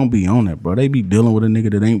women don't be on that, bro. They be dealing with a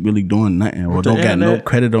nigga that ain't really doing nothing or don't got no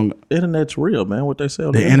credit on. Internet's real, man. What they say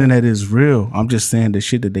on The internet is real. I'm just saying the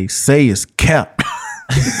shit that they say is cap.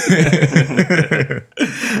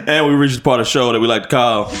 And we reached the part of the show that we like to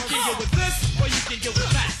call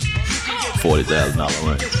 $40,000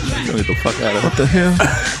 range. Get the fuck out of it. What the hell?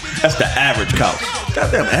 That's the average cost.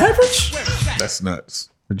 Goddamn average? That's nuts.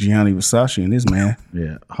 Gianni Versace and this man.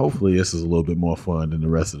 Yeah. Hopefully this is a little bit more fun than the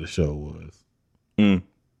rest of the show was.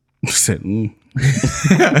 Said,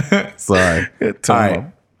 Sorry. All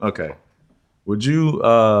right. Okay. Would you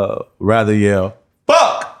rather yell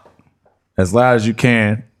 "fuck" as loud as you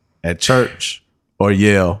can at church, or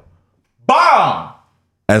yell "bomb"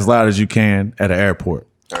 as loud as you can at an airport?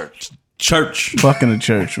 Church. Fucking the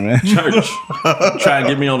church, man. Church. Trying to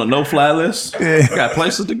get me on the no-fly list. Yeah. Got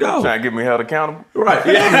places to go. Trying to get me held accountable. Right.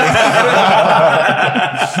 Yeah.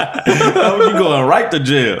 You going right to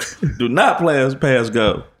jail. Do not pass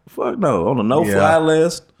go. Fuck no. On the no-fly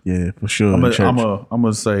list. Yeah, for sure. I'm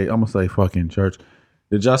gonna say fucking church.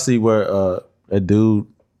 Did y'all see where a dude?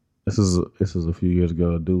 This is a few years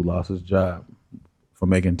ago. A dude lost his job for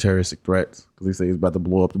making terroristic threats because he said he was about to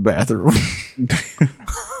blow up the bathroom.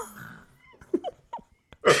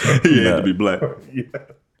 He had to be black.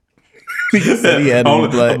 He said he had to be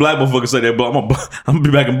black. A black motherfucker say that, but I'm gonna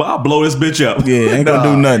be back and I'll blow this bitch up. Yeah, ain't gonna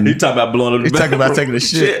do nothing. He talking about blowing up the He's talking about taking a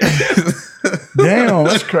shit. Damn,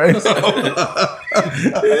 that's crazy. Man,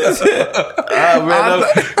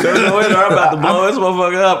 there's no way I'm about to blow this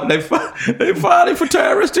motherfucker up. They fired him for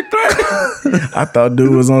terroristic threat. I thought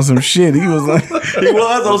dude was on some shit. He was on. He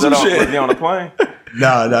was on some shit. Was he on the plane?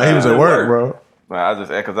 No, he was at work, bro. I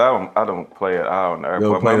just because I don't play at all on the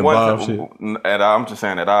airport. Play the One bomb shit. I'm just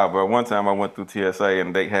saying at all, but one time I went through TSA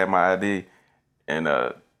and they had my ID, and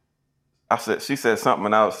she said something,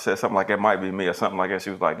 and I said something like it might be me or something like that. She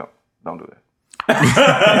was like, don't do that.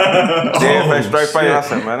 Straight face. I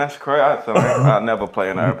said, man, that's crazy. I said, I'll never play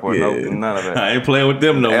in the airport. No, none of that. I ain't playing with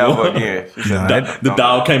them no more. Ever again. She said, The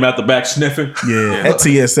dog came out the back sniffing. Yeah, that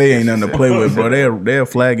TSA ain't nothing to play with, bro. They'll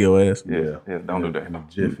flag your ass. Yeah, don't do that. In a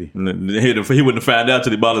jiffy. He wouldn't have found out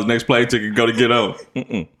till he bought his next plane ticket and go to get on.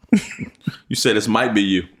 You said this might be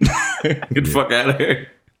you. Get the fuck out of here.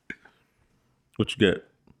 What you got?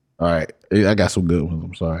 All right, I got some good ones.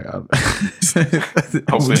 I'm sorry.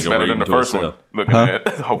 Hopefully it's better than the first one. Looking at it,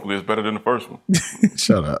 hopefully it's better than the first one.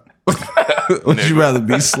 Shut up. Would you rather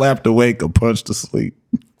be slapped awake or punched to sleep?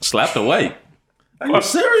 Slapped awake? Are you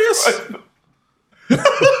serious?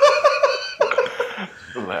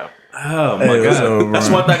 Oh my god! That's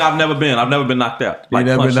one thing I've never been. I've never been knocked out. You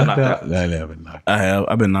never been knocked out? out. I never been knocked out. I have.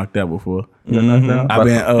 I've been knocked out before. I've been.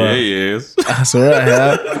 Yeah, he is. I swear I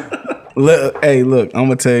have. Look, I'm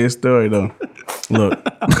gonna tell you a story though. Look,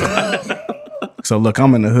 so look,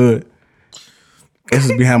 I'm in the hood. This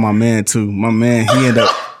is behind my man too. My man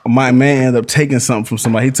ended up taking something from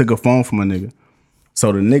somebody. He took a phone from a nigga.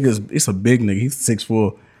 So the nigga's, it's a big nigga. He's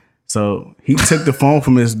 6'4". So he took the phone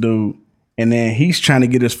from this dude, and then he's trying to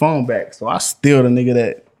get his phone back. So I steal the nigga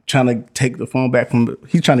that trying to take the phone back from.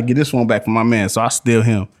 He's trying to get his phone back from my man. So I steal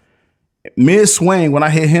him. Mid swing, when I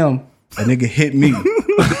hit him, a nigga hit me.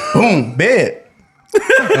 Boom, bed.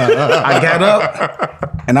 I got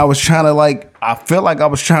up and I was trying to I felt like I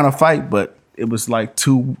was trying to fight, but it was like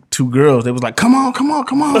two girls. They was like, come on.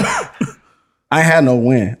 I had no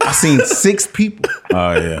win. I seen 6 people.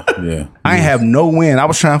 Oh yeah. I ain't have no win. I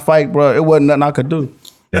was trying to fight, bro. It wasn't nothing I could do.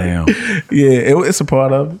 Damn. Yeah, it's a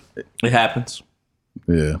part of it. It happens.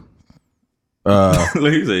 Yeah. He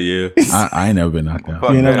said, yeah. I ain't never been knocked out.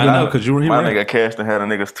 Fuck I that. know, because you were My here. nigga Cashton had a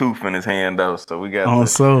nigga's tooth in his hand though, so we got Oh,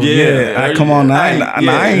 so Yeah. come on, I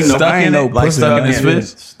ain't Stuck in no it, like pussy. stuck in his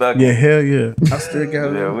fist. stuck. Yeah, hell yeah. I still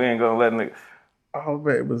got Yeah, it. we ain't gonna let niggas. Oh,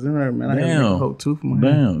 bet it was in there, man. I had Damn. a whole tooth in my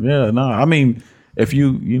hand. Damn. Yeah. No. I mean, if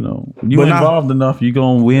you But nah. involved enough, you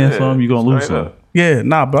gonna win some, you gonna lose straight some. up. Yeah,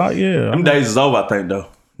 nah, but yeah. Them days is over, I think, though.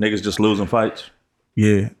 Niggas just losing fights.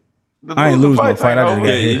 Yeah. I ain't losing no fight. I just got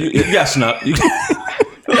Yeah, hit. you got snuck. I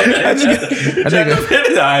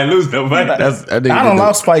I ain't losing no fight. I done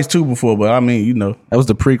lost fights too before, but I mean, you know, That was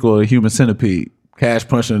the prequel to Human Centipede. Cash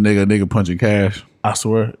punching a nigga punching Cash. I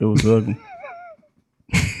swear it was ugly.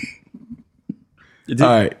 All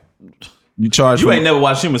right. You charge You for ain't never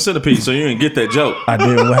watched Human Centipede, so you didn't get that joke. I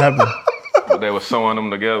did. What happened? But they were sewing them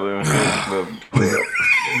together. And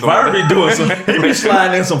Vern be doing some. He be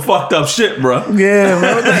sliding in some fucked up shit, bro. Yeah,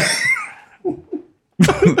 man.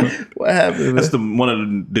 What happened? That's one of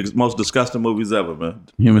the most disgusting movies ever, man.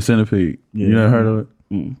 Human Centipede. Yeah. You never heard of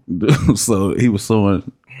it? So he was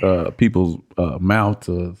sewing people's mouth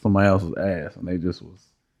to somebody else's ass, and they just was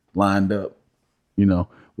lined up. You know,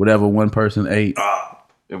 whatever one person ate,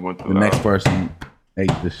 it went the next person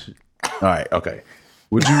ate this shit. All right, okay.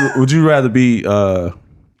 Would you rather be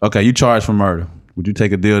okay? You charged for murder. Would you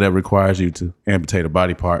take a deal that requires you to amputate a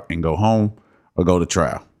body part and go home, or go to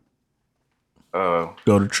trial? Go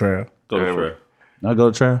to trial. Go to trial. Not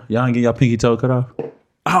go to trial. Y'all ain't get y'all pinky toe cut off.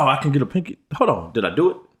 Oh, I can get a pinky. Hold on. Did I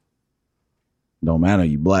do it? Don't matter.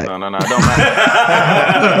 You black. No, it don't matter.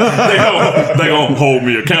 They gonna hold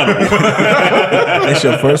me accountable. That's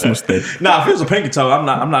your first mistake. Nah, if it was a pinky toe, I'm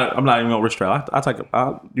not even gonna risk trial. I take it.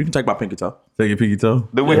 You can take my pinky toe. Take your pinky toe.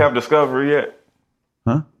 Do we have Discovery yet?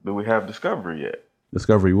 Huh? Do we have Discovery yet?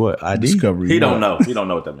 Discovery what? ID? Discovery. He don't know. He don't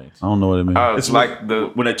know what that means. I don't know what it means. It's like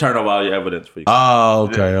When they turn over all your evidence for you. Oh,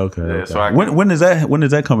 okay, Yeah. okay. Yeah, okay. so I when does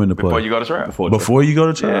that come into play? before you go to trial. Before you go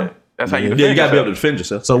to trial? Yeah, that's how you defend Yeah, you gotta be able to yourself. defend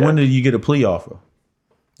yourself. So when did you get a plea offer?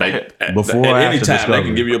 Before or at any after time, they Discovery?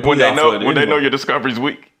 can give you a When plea they know offer. when they know your Discovery's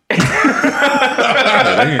weak. they can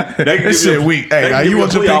give This you shit a- weak. they Hey, can now give you you a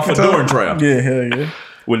want your plea offer pinky toe? during trial. Yeah, hell yeah.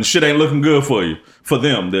 When shit ain't looking good for you, for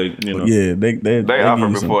them, they Yeah, they offer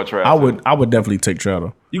give you before trial, I would definitely take trial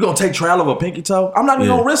though. You gonna take trial of a pinky toe? I'm not even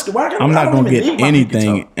gonna risk it. Why I'm not gonna get pinky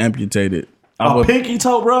anything toe. amputated. A pinky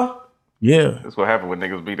toe, bro. Yeah. That's what happened when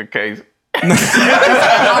niggas beat the case. I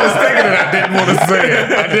was thinking it. I didn't want to say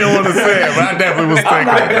it. I didn't want to say it, but I definitely was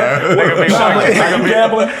thinking it. Nigga be like, Are you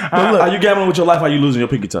gambling? Are you gambling with your life? Are you losing your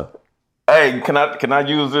pinky toe? hey, can I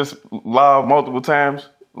use this law multiple times?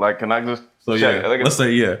 Like, can I just So check? yeah, Like, let's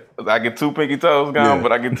say yeah. I get 2 pinky toes gone, Yeah.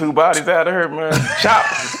 but I get 2 bodies out of here, man. Chop.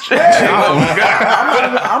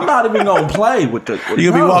 I'm not even gonna play with the.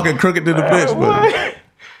 You gonna be walking crooked to the bitch, but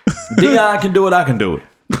Dion can do it. I can do it.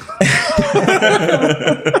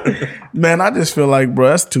 Man, I just feel like, bro,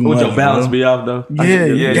 that's too Would much. your balance bro. be off though? Yeah,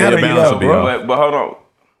 you Yeah, gotta your be balance up, will be bro. off. But hold on.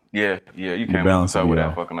 Yeah, you can't balance balance out will be without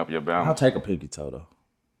off. fucking up your I'll balance. take a pinky toe though.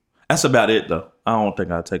 That's about it though. I don't think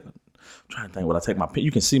I'll take. I'm trying to think. Would I take my?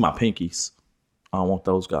 You can see my pinkies. I don't want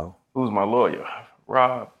those gone. Who's my lawyer?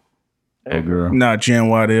 Rob. oh, girl. Nah, Jan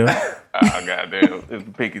Waddell. Oh, goddamn. This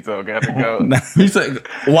pinky toe got to go. You say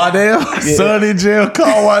Waddell? Son in jail,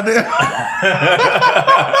 call Waddell.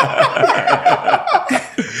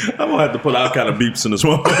 I'm gonna have to put all kind of beeps in this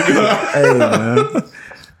one. Hey, man.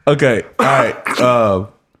 Okay, all right.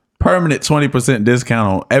 Permanent 20%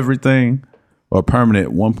 discount on everything, or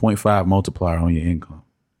permanent 1.5 multiplier on your income.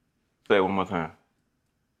 Say it one more time.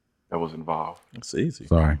 That was involved. It's easy.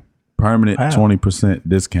 Sorry, permanent Wow. 20%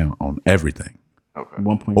 discount on everything, Okay.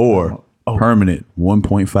 1.5. or permanent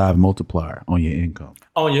 1.5 multiplier on your income.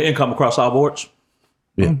 On your income across all boards.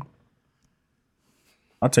 Yeah.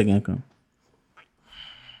 I'll take income.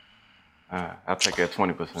 I'll take that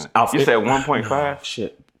 20%. Off You it. said 1.5?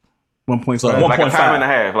 Shit. 1.5 So Like a 1.5. time and a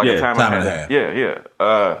half. Like Yeah, a time and a half. Yeah.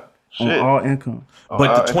 on Shit. all income.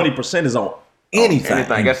 But the 20% is on anything.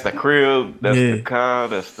 Anything. That's the crib. That's Yeah. the car.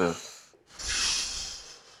 That's the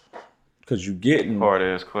Because you're getting hard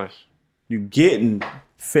ass question.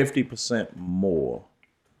 50% more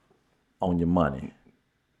on your money.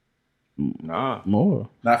 Nah. More.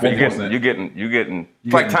 Not You're getting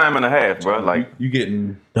it's like time and a half, bro. Like You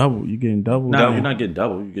getting Double. You getting double. No, double. you're not getting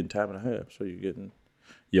double. You're getting time and a half. So you're getting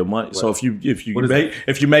your money. So if you What is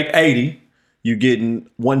if you make 80, you're getting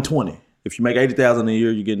 120. If you make 80,000 a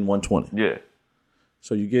year, you're getting 120. yeah.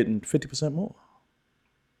 So you're getting 50% more.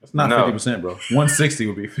 That's not No. 50%, bro. 160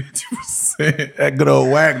 would be 50%. That good old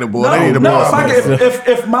Wagner boy. they No, need to no. blow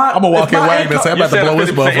If my I'm gonna walk if in my Wagner and say, I'm income- about to blow this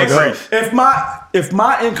 50% motherfucker increase. if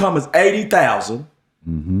my income is 80,000, up.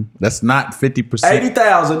 That's not 50%.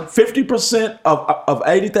 80,000, 50% of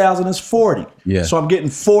 80,000 is 40. Yeah. So I'm getting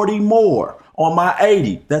 40 more on my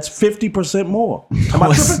 80. That's 50% more. Am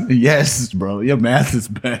I tripping? Yes, bro. Your math is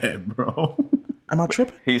bad, bro. Am I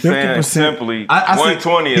tripping? He's saying 50%. simply I see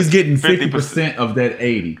 120 he's is getting 50%. 50% of that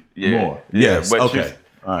 80 Yeah. more. Yeah, Yes. but Okay.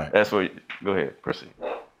 All right. That's what. Go ahead, proceed.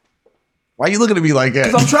 Why you looking at me like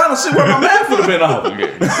that? I'm trying to see where my math would have been off.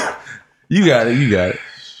 You got it. You got it.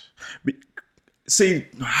 See,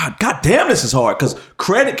 god damn, this is hard because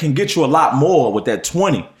credit can get you a lot more with that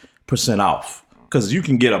 20% off. Because you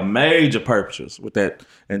can get a major purchase with that,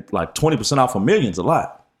 and like 20% off of millions a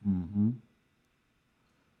lot.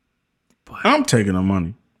 I'm taking the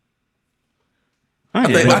money. But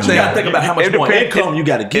you gotta think about how much more income you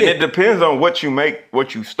gotta get. And it depends on what you make,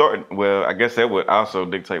 what you start. Well, I guess that would also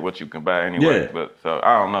dictate what you can buy anyway. Yeah. But so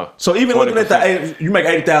I don't know. So even looking at you make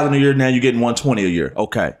 $80,000 a year now, you're getting $120 a year.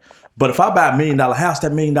 Okay, but if I buy $1 million house,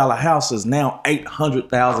 that $1 million house is now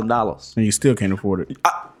 $800,000, and you still can't afford it.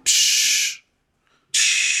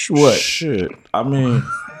 What? Shit, I mean,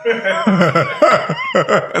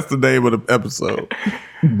 That's the name of the episode.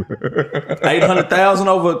 800,000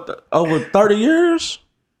 over 30 years,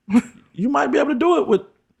 you might be able to do it with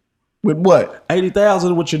what?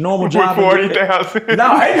 80,000 with your normal job. 40,000.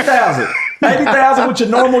 No, 80,000. 80,000 with your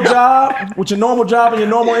normal job, and your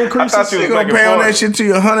normal increases. I thought you was You gonna making pay on 40. that shit to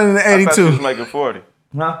you I thought you 182. was making 40.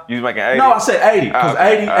 Huh? You was making 80. No, I said 80 because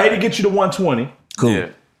Okay. 80 gets you to 120, Cool. Yeah.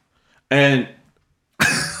 and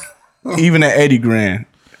Even at 80 grand,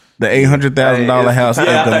 the $800,000 house ain't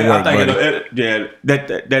gonna work, buddy.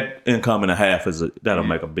 that income and a half that'll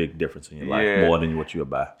make a big difference in your life, more than what you'll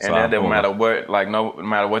buy. And that doesn't matter what, like, no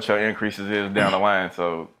matter what your increases is down the line.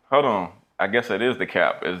 So hold on, I guess it is the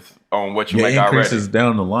cap is on what you Your make increases already.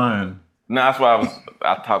 down the line. No, that's why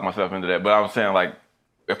I talked myself into that. But I was saying, like,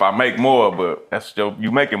 if I make more, but that's still you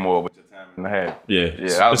making more with your time and a half. Yeah.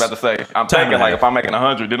 I was about to say, I'm Time thinking and a like half. if I'm making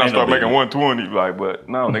 100, then I Ain't no start making biggie. 120. Like, but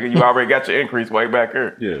no, nigga, you already got your increase way back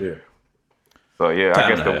here. Yeah. So yeah, Time I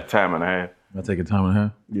guess and a the half. time and a half. I take a time and a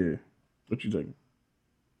half. Yeah. What you think?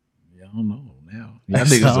 Yeah, I don't know now. Y'all I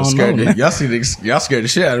niggas are don't scared. know, man. Y'all scared the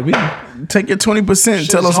shit out of me. Take your 20% and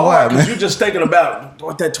tell us why, man. You're just thinking about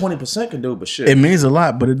what that 20% can do, but shit. It means a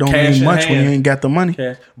lot, but it don't Cash mean in much when hand. you ain't got the money.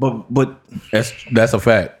 Cash. But That's a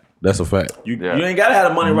fact. That's a fact. you Yeah. ain't gotta have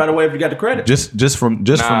the money right away if you got the credit. Just from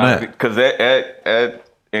that, because that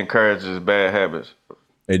encourages bad habits.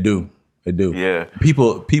 they do. Yeah.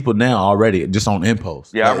 People now already just on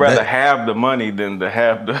impulse. Yeah, I'd rather have the money than to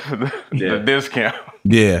have the discount.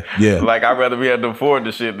 Yeah. Like, I'd rather be able to afford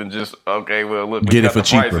the shit than just, okay, well, look, we Get it got for the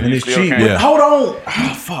price cheaper. and And you it's still cheap, can't- yeah. Hold on.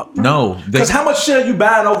 Oh, fuck. No, Because how much shit are you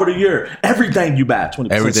buying over the year? Everything you buy,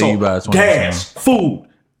 20%. Everything you buy is 20%. Gas, food,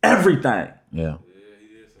 everything. Yeah.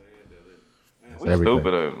 We Everything.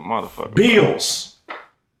 stupid as motherfucker. Bills.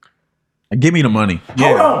 Give me the money.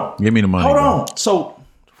 Hold on. Give me the money. Hold bro. on. So,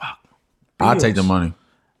 I'll take the money.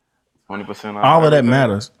 20% off. All of that everything.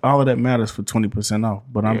 matters. All of that matters for 20% off.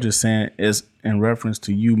 But I'm just saying, it's in reference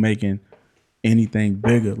to you making anything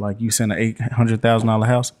bigger. Like you saying an $800,000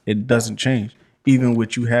 house, it doesn't change. Even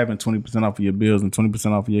with you having 20% off of your bills and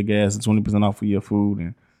 20% off of your gas and 20% off of your food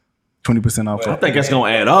and 20% off. I think that's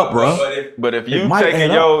going to add up, bro. But if you might taking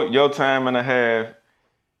add your time and a half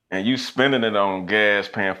and you spending it on gas,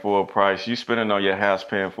 paying full price, you spending on your house,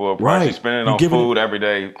 paying full price, Right. you spending You on giving food every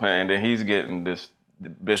day, and then he's getting this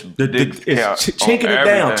It's discount. chinking on it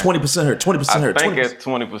down, everything. 20% here, 20% here, I think 20%. at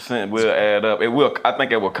 20% will add up. It will. I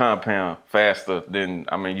think it will compound faster than.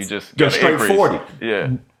 I mean, you just Go got straight increase. 40. Yeah.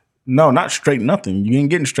 No, not straight nothing. You ain't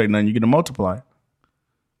getting straight nothing. You get a multiply.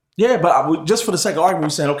 Yeah, but just for the sake of argument, we're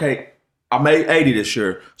saying, okay, I made 80 this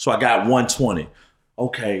year, so I got 120.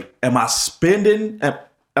 Okay, am I spending? Can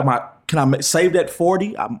I save that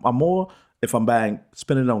 40? I'm more if I'm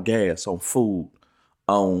spending it on gas, on food,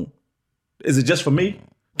 on. Is it just for me?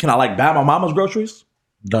 Can I buy my mama's groceries?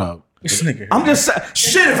 Dog. This nigga. I'm just saying,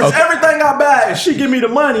 shit. If it's everything I buy and she give me the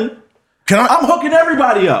money, Can I? I'm hooking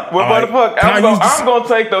everybody up. Well, right. motherfucker, Can I use this- I'm gonna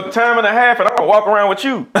take the time and a half, and I'm gonna walk around with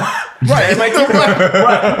you. Right. And make you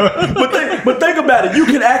Right. But think about it. You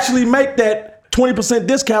can actually make that 20%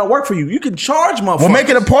 discount work for you. You can charge motherfuckers. We'll make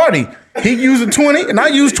it a party. He using 20 and I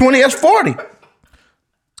use 20. That's 40.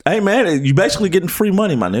 Hey man, you basically getting free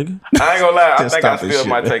money, my nigga. I ain't gonna lie. I Just think I stop this still shit.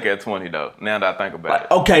 might take it at 20 though. Now that I think about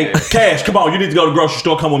it. Okay, Yeah. Cash, come on. You need to go to the grocery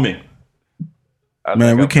store. Come with me. I Man,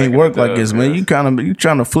 think we I'm can't taking work it like to this, man. You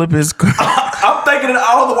trying to flip his. I'm thinking it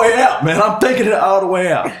all the way out, man. I'm thinking it all the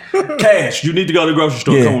way out. Cash, you need to go to the grocery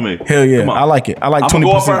store. Come with me. Hell yeah. Come on. I like it. I like I'm gonna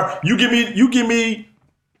 20%. go up there. You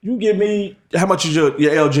give me. How much is your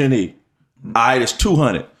LG&E? All right, it's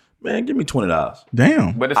 $200. Man, give me $20.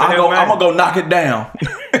 Damn. But it's a I'm hell gonna go knock it down.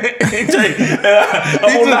 I'm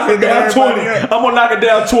gonna knock it down 20. I'm gonna knock it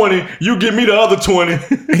down 20. You give me the other 20.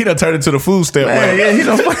 He done turned into the food stamp. Man, yeah, he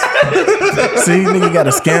don't. See, nigga got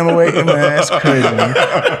a scam away. Man, that's crazy, man.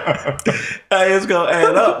 Hey, it's gonna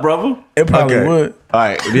add up, brother. It probably Okay. would. All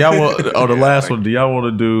right. Do y'all want the last one? Do y'all want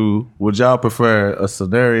to do? Would y'all prefer a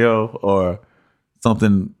scenario or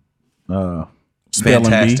something Spelling bee.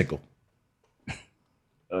 fantastical?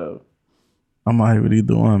 I'm out here with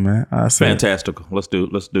either one, man. I say Fantastical. Let's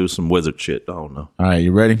do some wizard shit. I don't know. All right,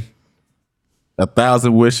 you ready?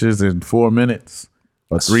 1,000 wishes in 4 minutes,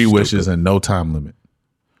 or 3 wishes and no time limit.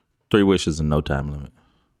 3 wishes and no time limit.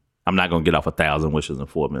 I'm not gonna get off 1,000 wishes in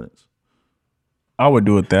 4 minutes. I would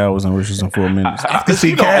do 1,000 wishes in 4 minutes. I can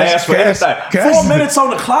see You don't ask for anything. 4 minutes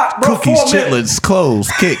on the clock, bro. Cookies, 4 minutes. chitlins,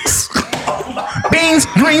 clothes, kicks. Beans,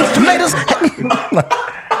 greens, tomatoes.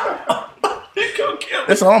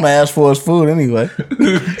 That's all I'm gonna ask for is food anyway. He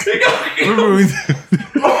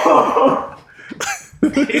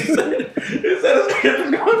said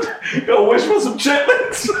it's go wish for some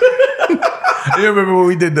chitlins. You remember when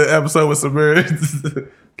we did the episode with some birds?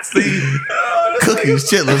 See, cookies,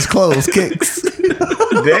 chitlins, clothes, kicks.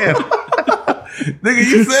 Damn. Nigga,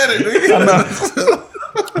 you said it. Nigga.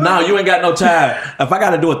 No, you ain't got no time. If I got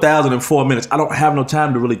to do 1,000 in 4 minutes, I don't have no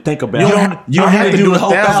time to really think about it. You don't have to do the whole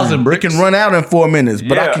 1,000. It can run out in 4 minutes,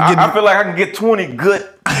 but I can get. I feel like I can get 20 good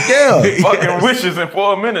fucking wishes in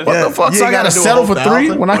 4 minutes. What the fuck? So I gotta do a settle for whole 3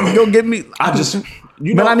 1,000? when I can go get me. I just,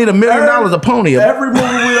 you Man, know, I need $1 million a pony. Every movie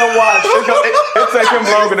we don't watch. It take him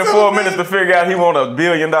longer than 4 minutes to figure out he want $1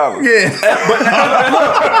 billion. Yeah.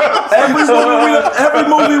 Every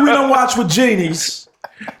movie we don't watch with genies,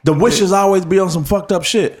 the wishes always be on some fucked up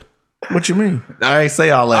shit. What you mean? I ain't say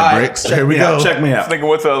all that, All right, Bricks. Here we out. go. Check me out. This nigga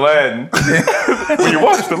went to Aladdin. When you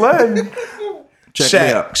watched Aladdin. Check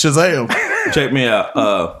me out. Shazam. Check me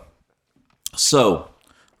out. So,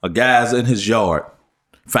 a guy's in his yard,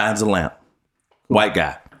 finds a lamp. White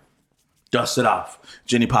guy. Dusts it off.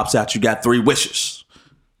 Jenny pops out. You got 3 wishes.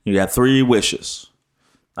 You got 3 wishes.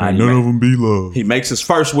 All right, None of them be love. he makes his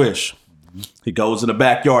first wish. He goes in the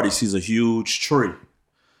backyard. He sees a huge tree.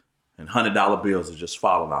 And $100 bills are just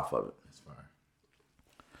falling off of it.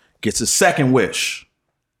 Gets his second wish.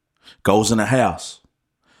 Goes in the house.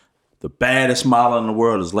 The baddest model in the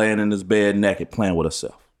world is laying in his bed naked playing with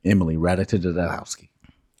herself. Emily Ratajkowski.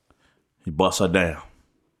 He busts her down.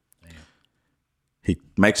 He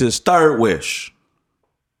makes his third wish.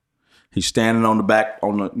 He's standing on the back,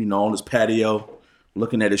 on his patio,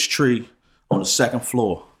 looking at his tree on the second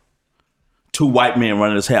floor. 2 white men run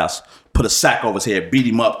in his house, put a sack over his head, beat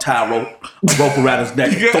him up, tie a rope around his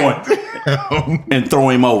neck, and throw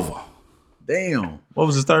him over. Damn. What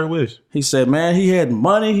was his third wish? He said, man, he had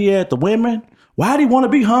money, he had the women. Why'd he want to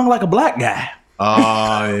be hung like a black guy?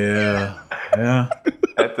 Oh, yeah. Yeah.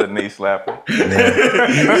 That's a knee slapper.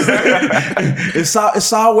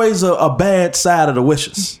 It's always a bad side of the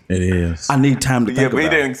wishes. It is. I need time to Yeah, think but he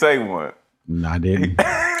about it. didn't say one. No, I didn't.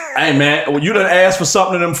 Hey, man, when you done asked for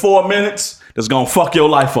something in them 4 minutes, that's going to fuck your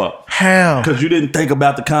life up. How? Because you didn't think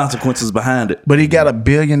about the consequences behind it. But he got $1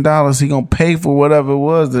 billion. He gonna pay for whatever it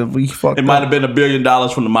was that we fucked It up. might have been $1 billion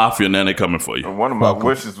from the mafia, and then they coming for you. One of my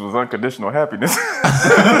wishes was unconditional happiness.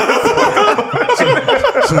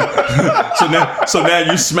 So now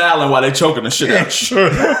you smiling while they choking the shit out.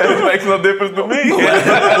 It makes no difference to me.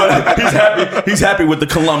 He's happy with the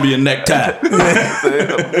Colombian necktie.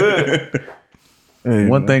 I'm good. Hey,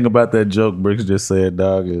 One thing about that joke Bricks just said,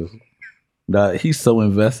 dog, is dog, he's so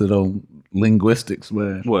invested on linguistics,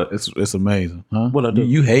 man. What? It's amazing, huh? What I do?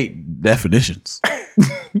 You hate definitions.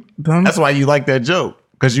 Dumb. That's why you like that joke,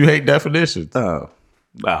 because you hate definitions. I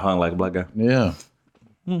hung like a black guy. Yeah.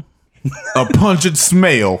 A pungent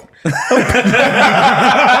smell.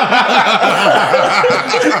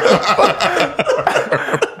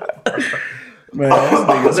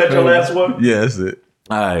 Was that your last one? Yeah, that's it.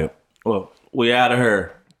 All right. Well, we out of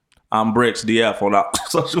here. I'm Bricks DF on our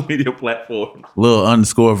social media platforms. Little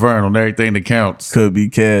underscore Vern on everything that counts. Could be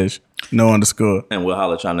cash. No underscore. And we'll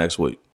holler at y'all next week.